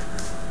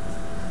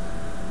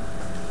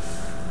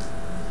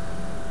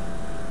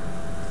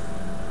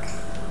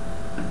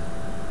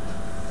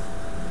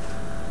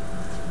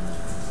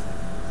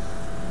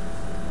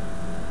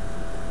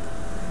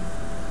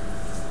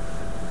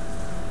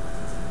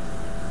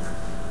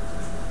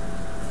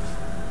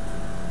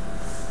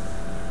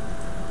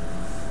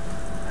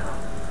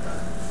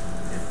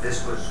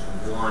 This was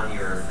one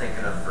you're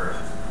thinking of for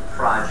a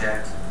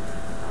project.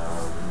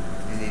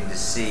 You need to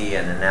see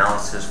an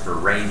analysis for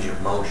range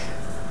of motion.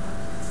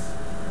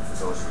 It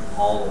goes from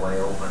all the way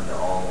open to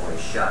all the way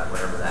shut,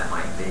 whatever that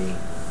might be,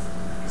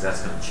 because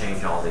that's going to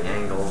change all the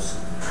angles.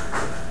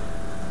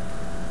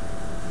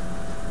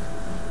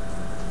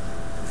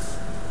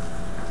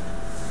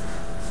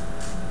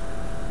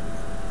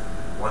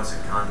 Once it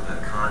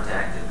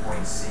contacted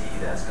point C,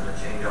 that's going to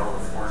change all the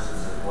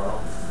forces as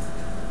well.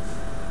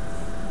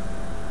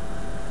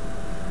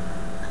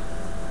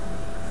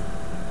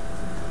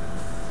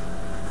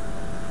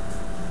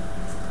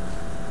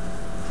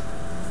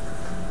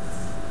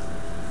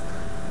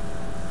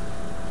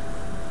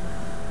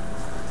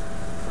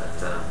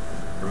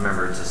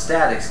 Remember, it's a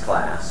statics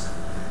class,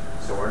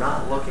 so we're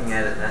not looking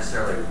at it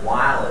necessarily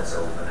while it's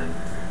opening,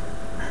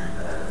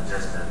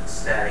 just a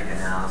static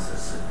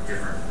analysis at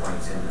different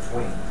points in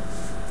between.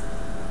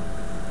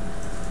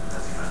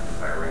 That's what I mean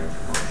by range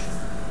of motion.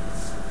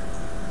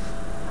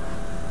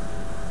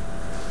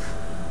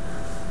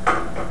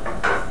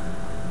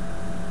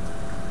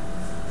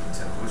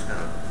 So who's going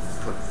to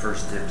put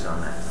first dibs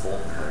on that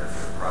bolt cutter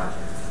for the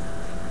project?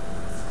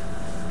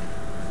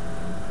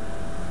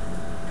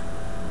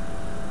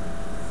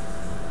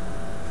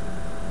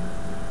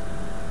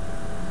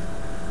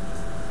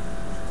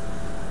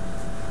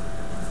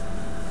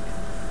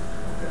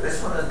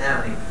 This one doesn't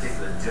have any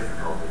particular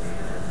difficulty in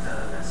it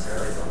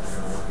necessarily, but we're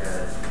going to look at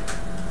it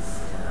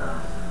in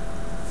a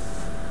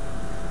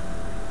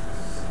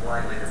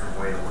slightly different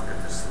way to look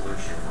at the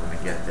solution when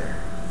we get there.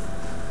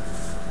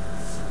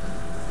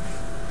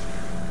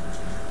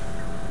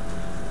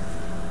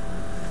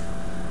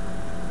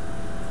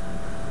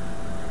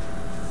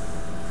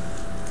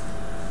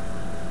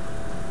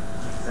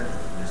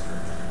 Just a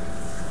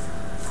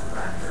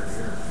factor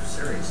here,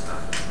 serious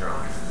stuff in the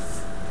drawing.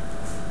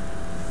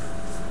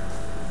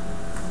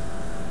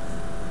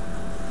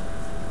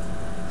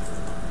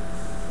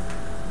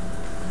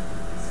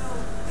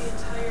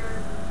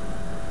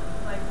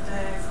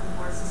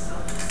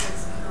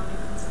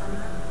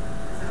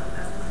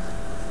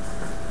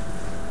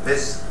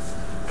 This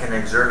can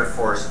exert a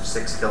force of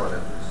 6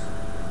 kilonewtons.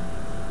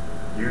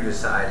 You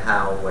decide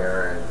how,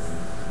 where, and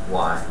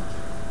why.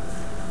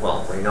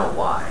 Well, we know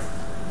why,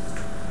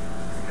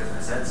 because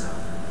I said so.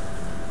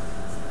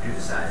 You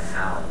decide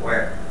how and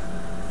where.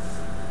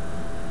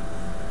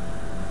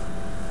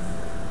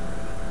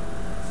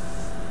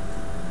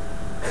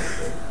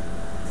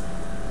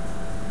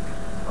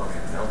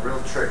 Okay, no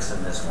real tricks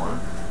in this one.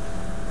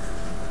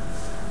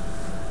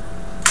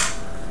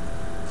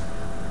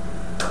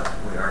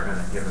 We are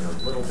going to give it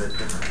a little bit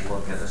different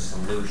look at a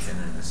solution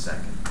in a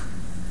second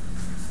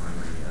when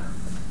we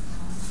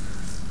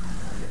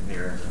get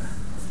near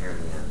the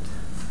end.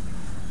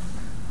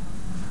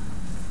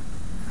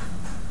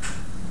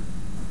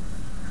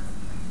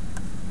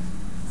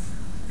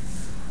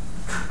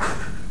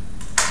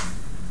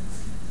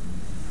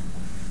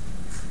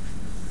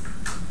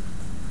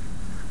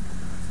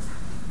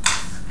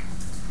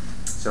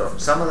 So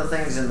some of the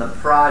things in the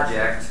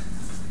project,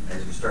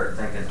 as you start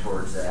thinking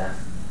towards that,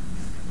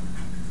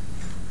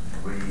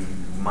 we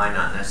might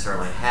not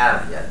necessarily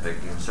have yet, but you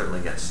can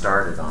certainly get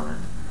started on it.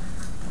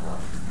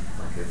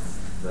 Like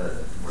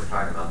if we're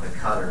talking about the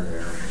cutter there,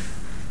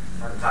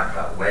 we haven't talked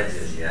about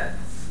wedges yet.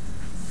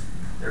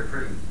 They're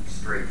pretty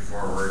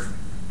straightforward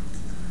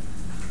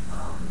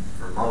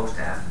for most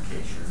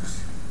applications.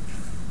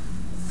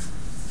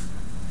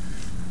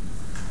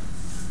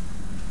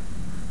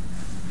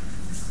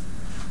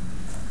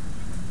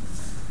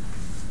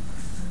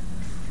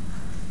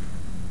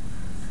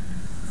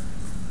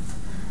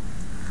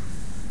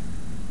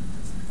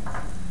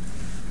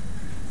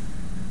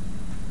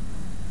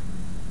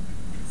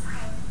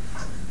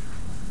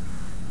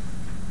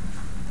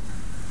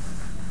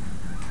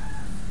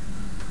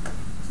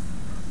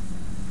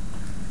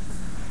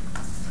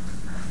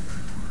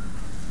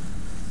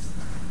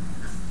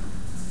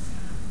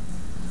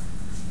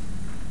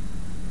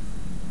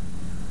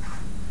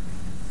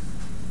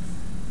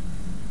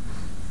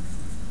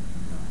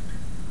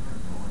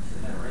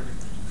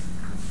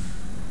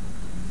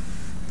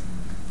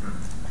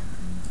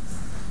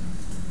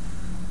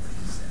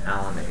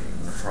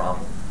 Alienating the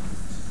problem.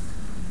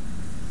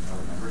 Are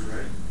the numbers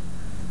right?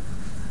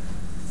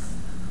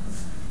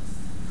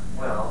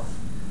 Well,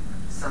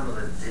 some of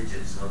the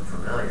digits look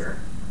familiar.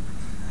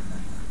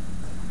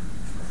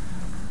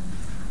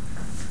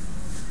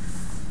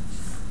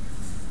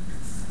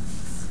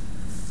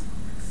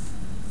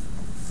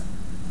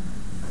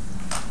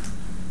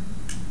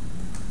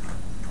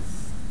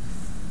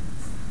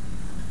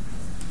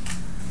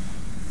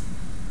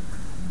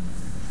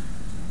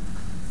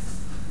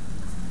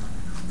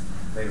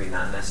 maybe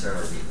not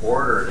necessarily the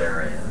order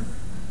they're in.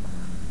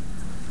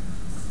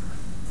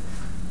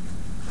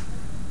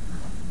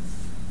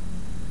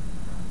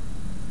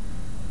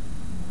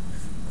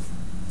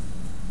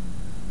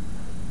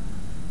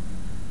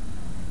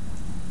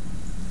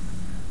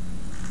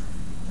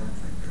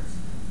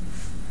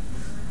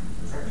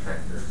 Those aren't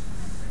vectors.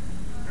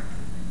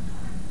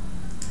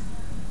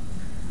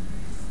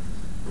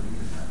 What do you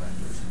mean by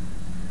vectors?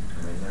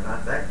 I mean, they're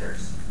not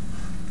vectors.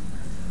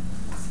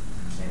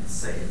 Can't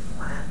say it in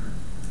Latin.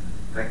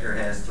 Vector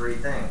has three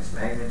things: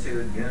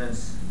 magnitude,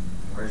 units,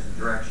 where's the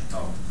direction?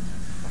 Oh.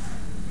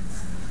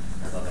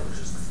 I thought that was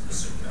just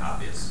assumed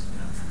obvious, you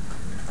know.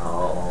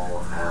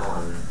 Oh,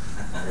 Alan,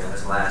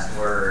 famous last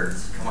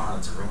words. Come on,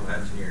 it's a room of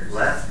engineers.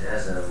 Left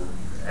as a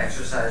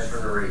exercise for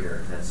the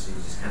reader. That's, you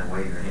just kind of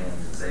wave your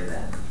hands and say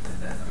that.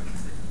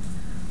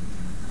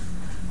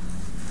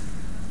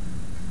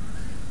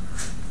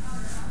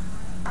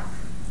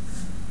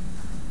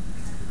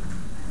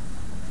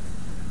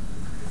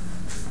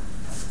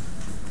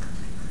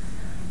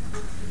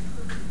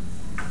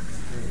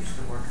 You're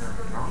still working on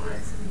the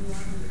drawing.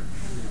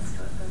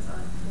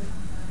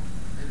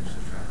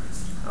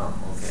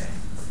 Oh, okay.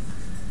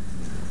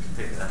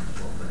 Pick it up a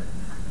little bit.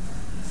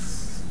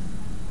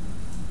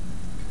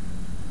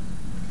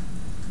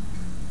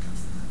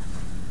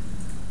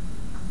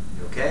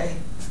 You okay?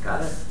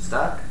 Got it?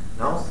 Stuck?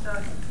 No?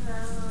 Stuck. No,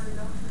 I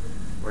don't.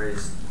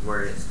 Where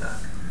are you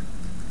stuck?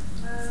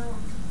 Well,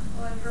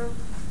 I wrote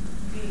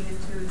B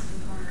into its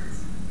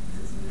components.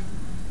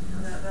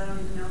 But I don't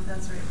even know if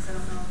that's right, because I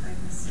don't know if I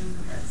can assume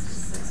that that's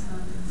just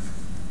 600.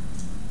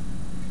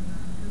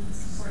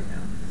 Support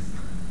down.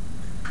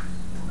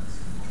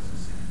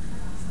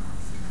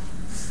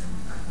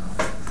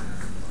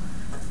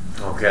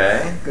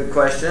 Okay, good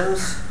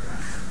questions.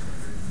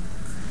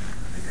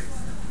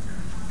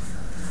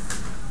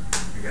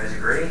 You guys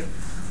agree?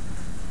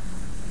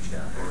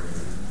 Yeah.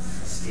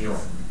 Steal.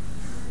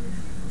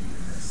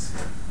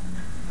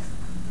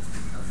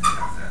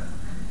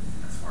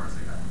 As far as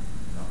they got.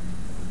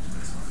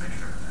 Just want to make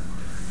sure of that.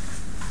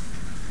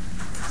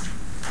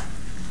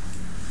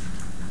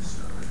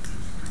 So it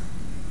just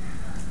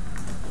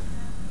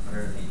What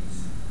are these?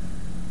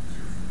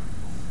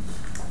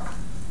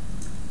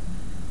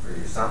 For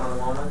your sum of the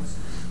moments?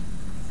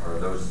 Or are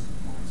those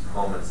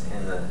moments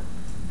in the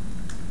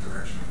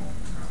directional.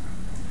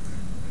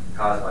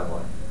 caused by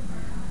what?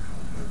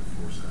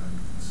 Force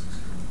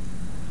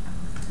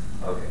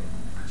that. Okay.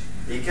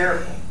 Be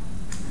careful.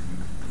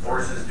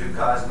 Forces do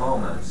cause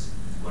moments,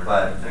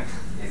 but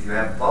if you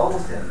have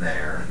both in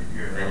there,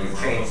 then you've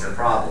changed the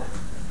problem.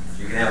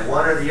 You can have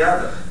one or the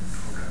other,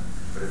 Okay.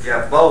 but if you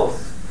have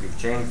both, you've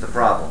changed the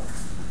problem.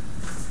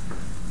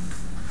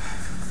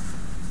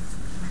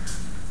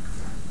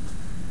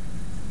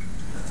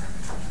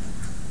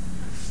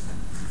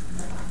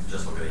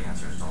 Just look at the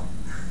answers,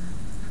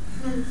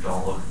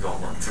 don't look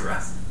at the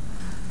rest.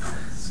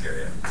 Scare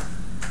you.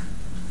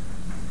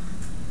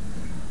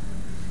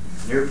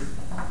 Nope.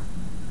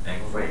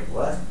 Angles. Wait,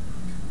 what?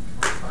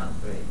 Fun.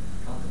 Wait.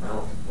 Nothing.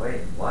 No,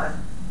 wait, what?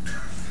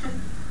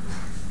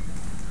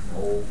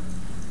 Oh,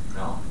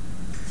 No?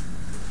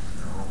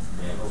 no.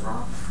 The angle's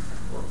wrong?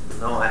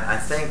 No, I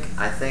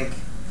think,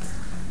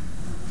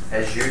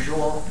 as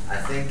usual, I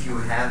think you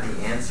have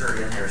the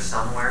answer in there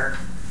somewhere,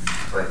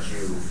 but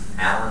you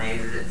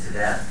alienated it to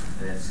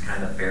death, and it's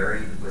kind of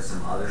buried with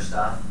some other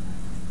stuff.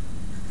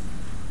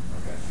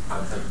 Okay.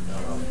 I'll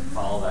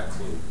follow that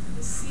clue.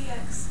 Is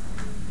CX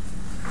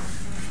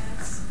and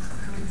AX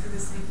going through the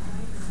same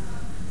point?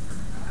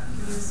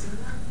 Can you assume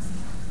that?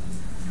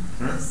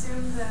 Can you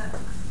assume that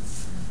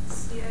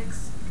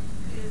CX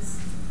is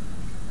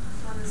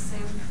on the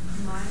same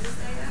line as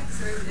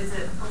AX, or is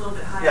it a little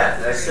bit higher?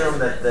 Yeah, assume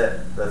that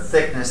the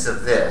thickness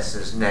of this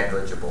is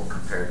negligible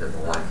compared to the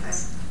Okay.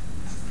 length.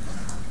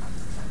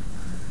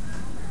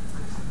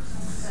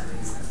 That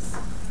makes sense.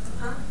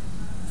 Huh?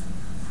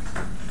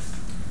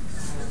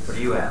 What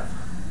do you have?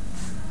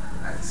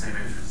 I had the same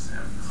answer as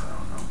him, so I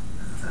don't know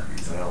if that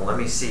means. Well, let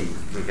me see,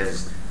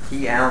 because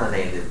he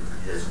alienated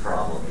his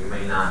problem. You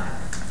may not have.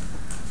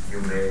 You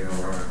may,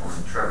 or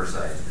on Trevor's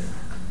side, did.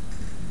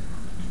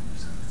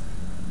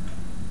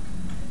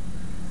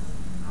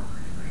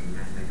 Okay, but you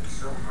guys make it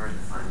so hard to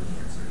find the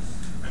answers.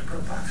 I put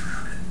a box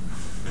around it.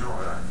 No,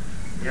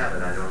 yeah,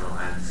 but I don't know.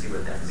 I have to see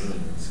what that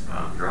means.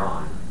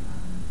 Drawing.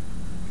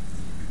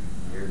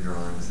 Your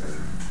drawings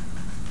are.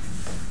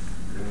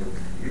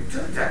 You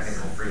took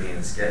technical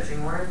freehand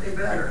sketching. Why aren't they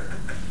better?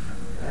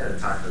 I had to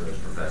talk to those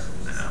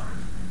professionals. No.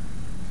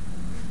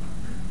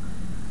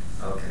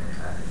 Okay,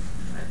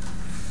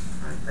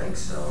 I think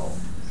so.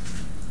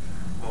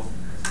 Well,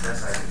 As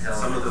best I can tell.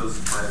 some of those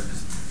might have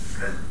just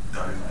been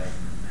done in my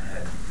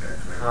head.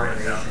 Actually, I wrote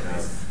it down.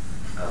 Combination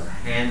of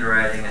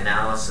handwriting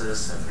analysis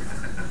and.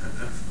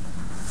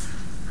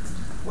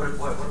 What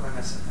am I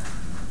missing?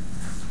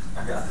 I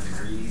got the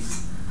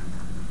degrees,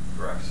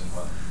 direction,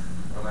 what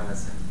am I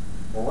missing?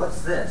 Well,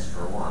 what's this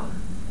for one?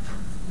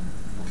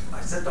 I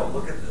said don't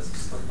look at this,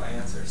 just look at my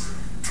answers.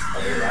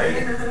 Are they right?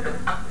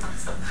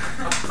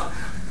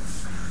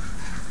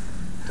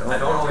 I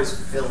don't always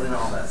fill in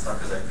all that stuff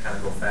because I kind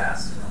of go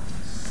fast, you know.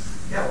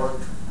 Yeah, well,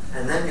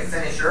 and then you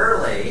finish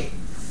early,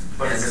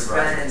 But and is it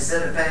spend, right?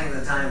 instead of spending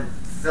the time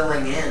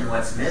filling in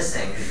what's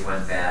missing because you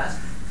went fast,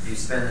 you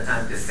spend the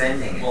time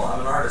defending it. Well,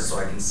 I'm an artist, so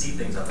I can see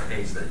things on the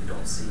page that you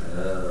don't see.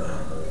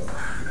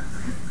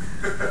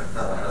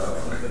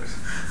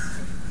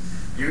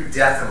 You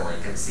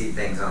definitely can see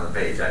things on the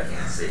page I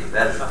can't see.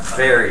 That is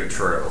very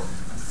true.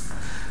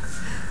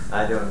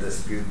 I don't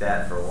dispute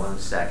that for 1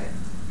 second.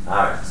 All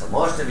right, so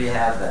most of you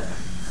have a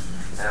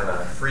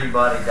free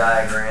body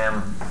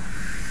diagram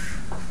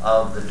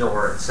of the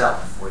door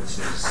itself, which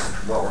is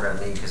what we're going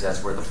to need because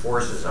that's where the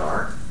forces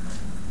are.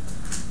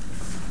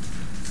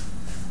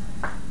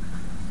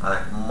 I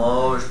think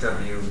most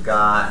of you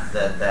got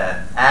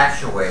that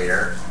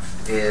actuator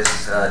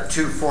is a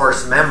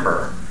two-force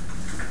member,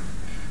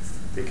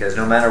 because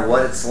no matter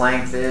what its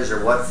length is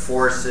or what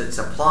force it's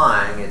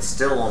applying, it's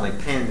still only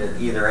pinned at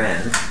either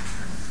end.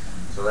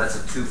 So that's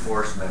a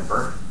two-force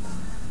member.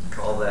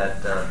 Call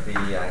that B,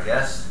 I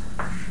guess.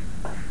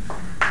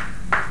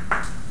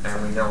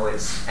 And we know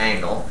its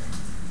angle.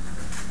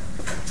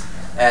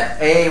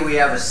 At A, we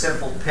have a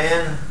simple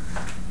pin.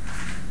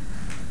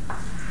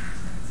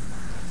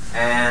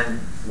 And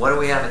what do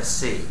we have at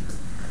C?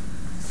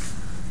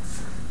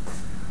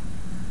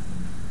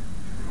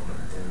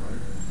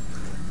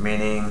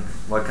 Meaning,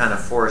 what kind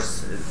of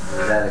force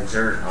does that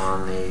exert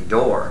on the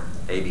door,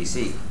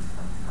 ABC?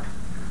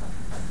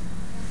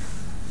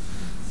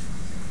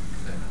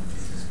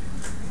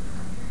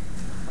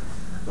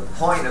 The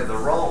point of the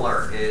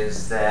roller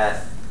is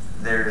that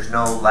there's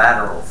no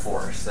lateral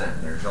force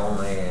then. There's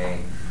only a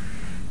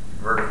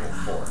vertical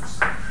force.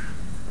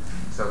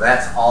 So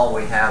that's all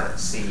we have at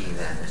C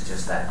then, is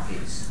just that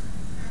piece.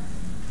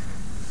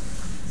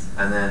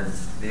 And then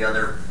the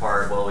other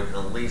part, well, we can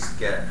at least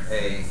get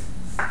a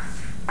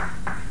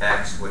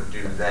X would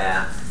do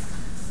that,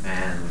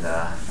 and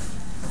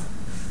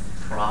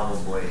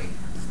probably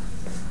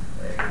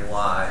a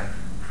Y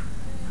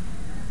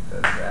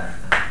does that.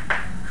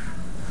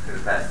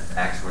 Because that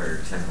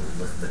actuator tends to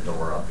lift the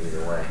door up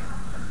either way.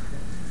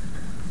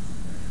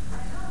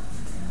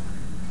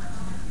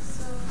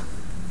 So,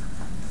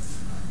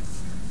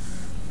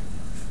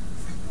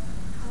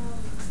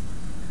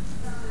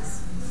 in this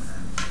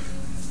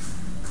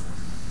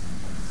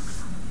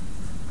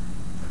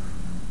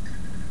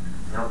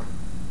Nope.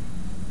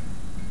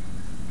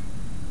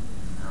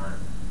 Not.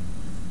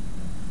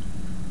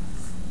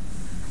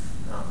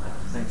 No, I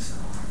don't think so.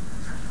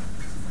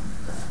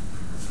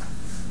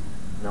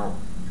 No.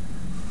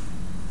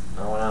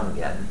 Not what I'm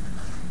getting.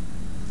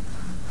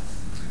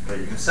 But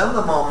you can sum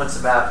the moments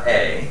about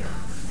A.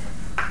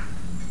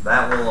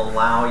 That will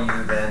allow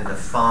you then to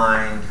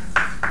find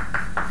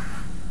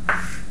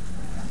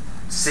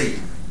C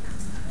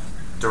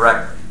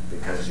directly,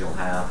 because you'll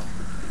have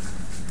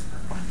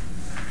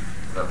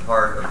the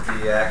part of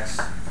dx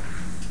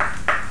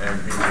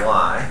and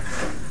dy.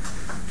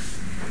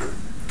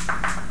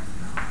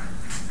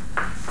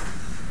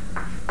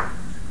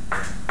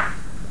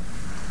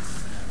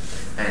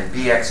 And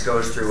bx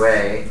goes through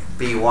A.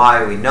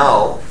 By we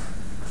know,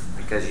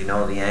 because you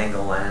know the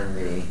angle and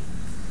the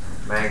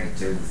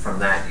magnitude. From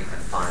that you can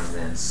find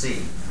then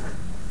C.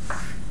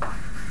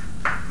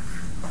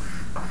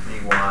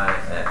 By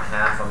at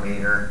half a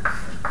meter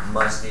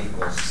must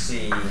equal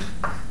C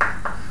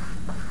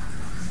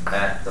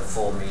at the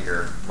full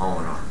meter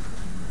moment arm.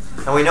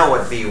 And we know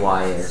what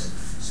By is,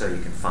 so you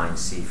can find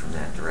C from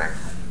that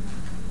directly.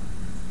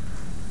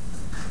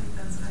 I think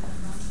that's what I have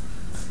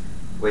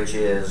wrong. Which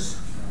is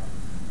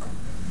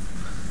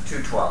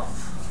 212.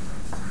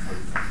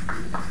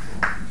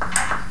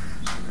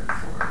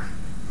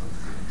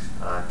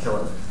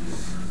 Kilonewtons.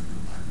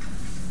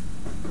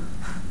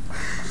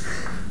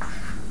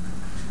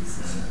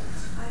 See,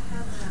 I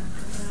had that,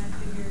 but then I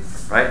figured.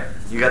 Right?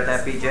 You got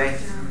that, BJ? Down,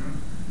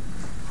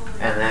 pull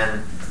it And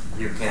then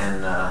you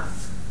can,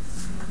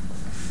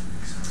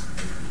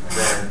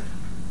 then,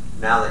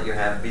 now that you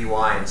have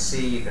By and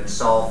C, you can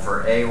solve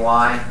for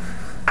Ay.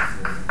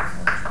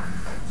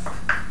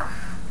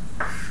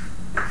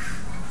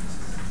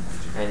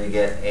 And you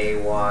get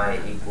Ay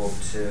equal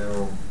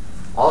to,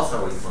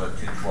 also equal to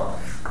 212.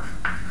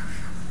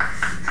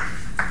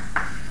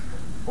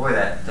 Boy,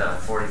 that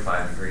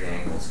 45-degree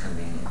angle is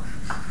convenient.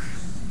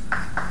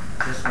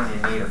 Just when you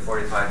need a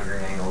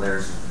 45-degree angle, there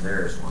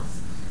is one.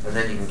 And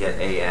then you can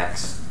get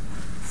Ax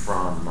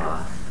from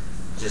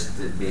just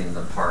it being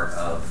the part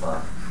of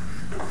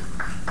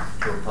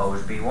to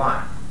oppose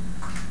By.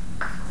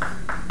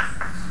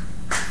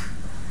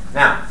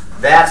 Now,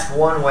 that's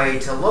one way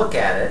to look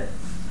at it.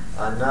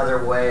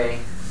 Another way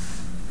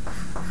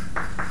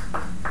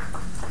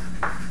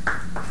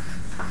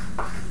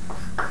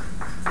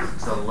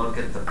to look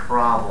at the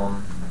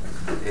problem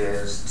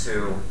is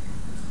to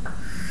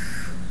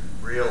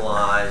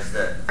realize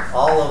that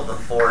all of the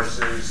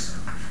forces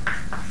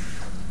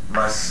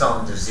must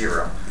sum to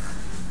 0.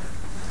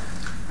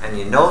 And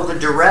you know the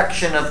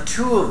direction of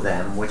 2 of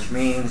them, which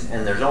means,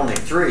 and there's only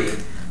 3,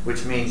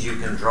 which means you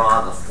can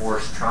draw the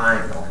force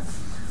triangle.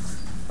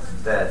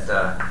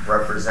 that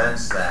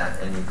represents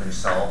that, and you can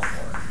solve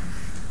for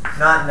it.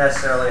 Not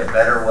necessarily a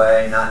better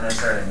way, not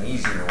necessarily an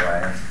easier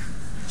way,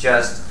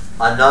 just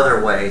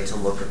another way to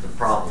look at the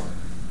problem.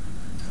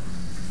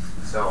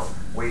 So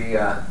we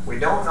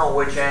don't know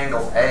which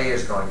angle A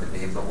is going to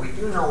be, but we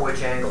do know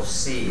which angle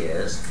C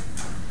is.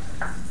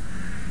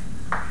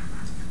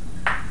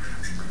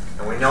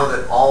 And we know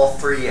that all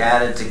three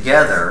added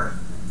together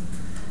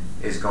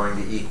is going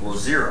to equal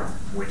 0,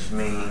 which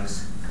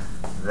means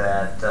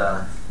that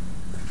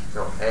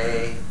so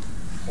A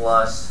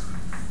plus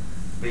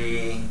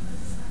B,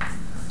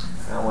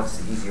 now what's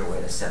the easier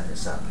way to set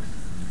this up?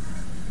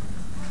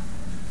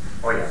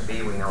 Oh yeah,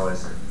 B we know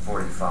is at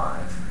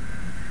 45.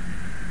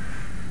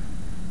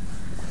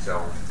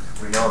 So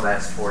we know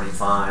that's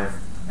 45,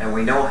 and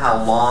we know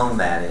how long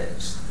that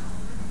is.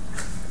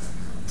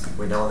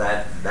 We know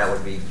that that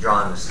would be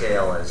drawn to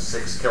scale as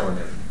 6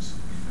 kilonewtons.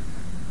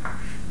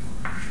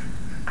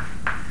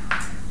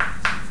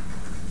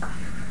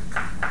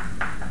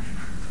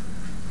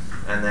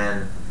 And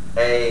then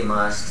A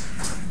must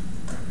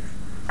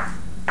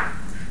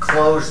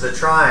close the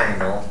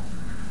triangle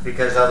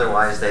because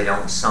otherwise they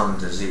don't sum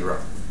to 0.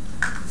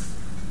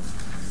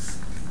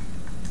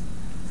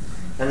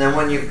 And then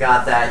when you've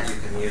got that, you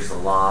can use the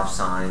law of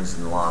sines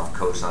and the law of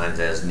cosines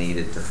as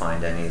needed to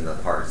find any of the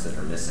parts that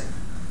are missing.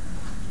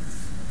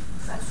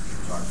 That's what you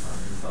were talking about.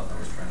 You thought I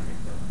was trying to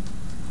make the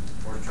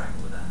fourth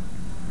triangle with that.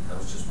 That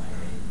was just my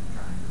A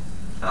triangle.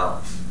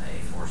 Oh. My A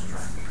force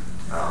triangle.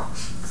 Oh.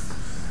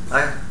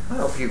 I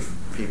hope you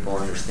people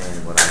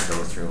understand what I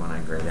go through when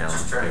I grade down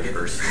Just trying to get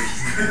papers.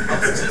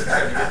 just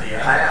trying to get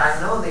the angle. I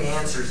know the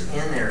answer's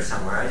in there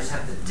somewhere. I just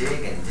have to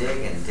dig and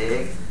dig and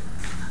dig,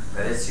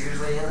 but it's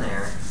usually in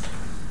there.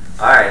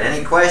 All right,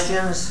 any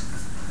questions?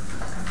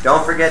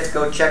 Don't forget to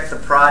go check the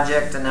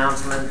project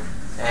announcement,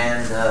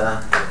 and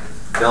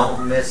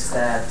don't miss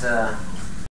that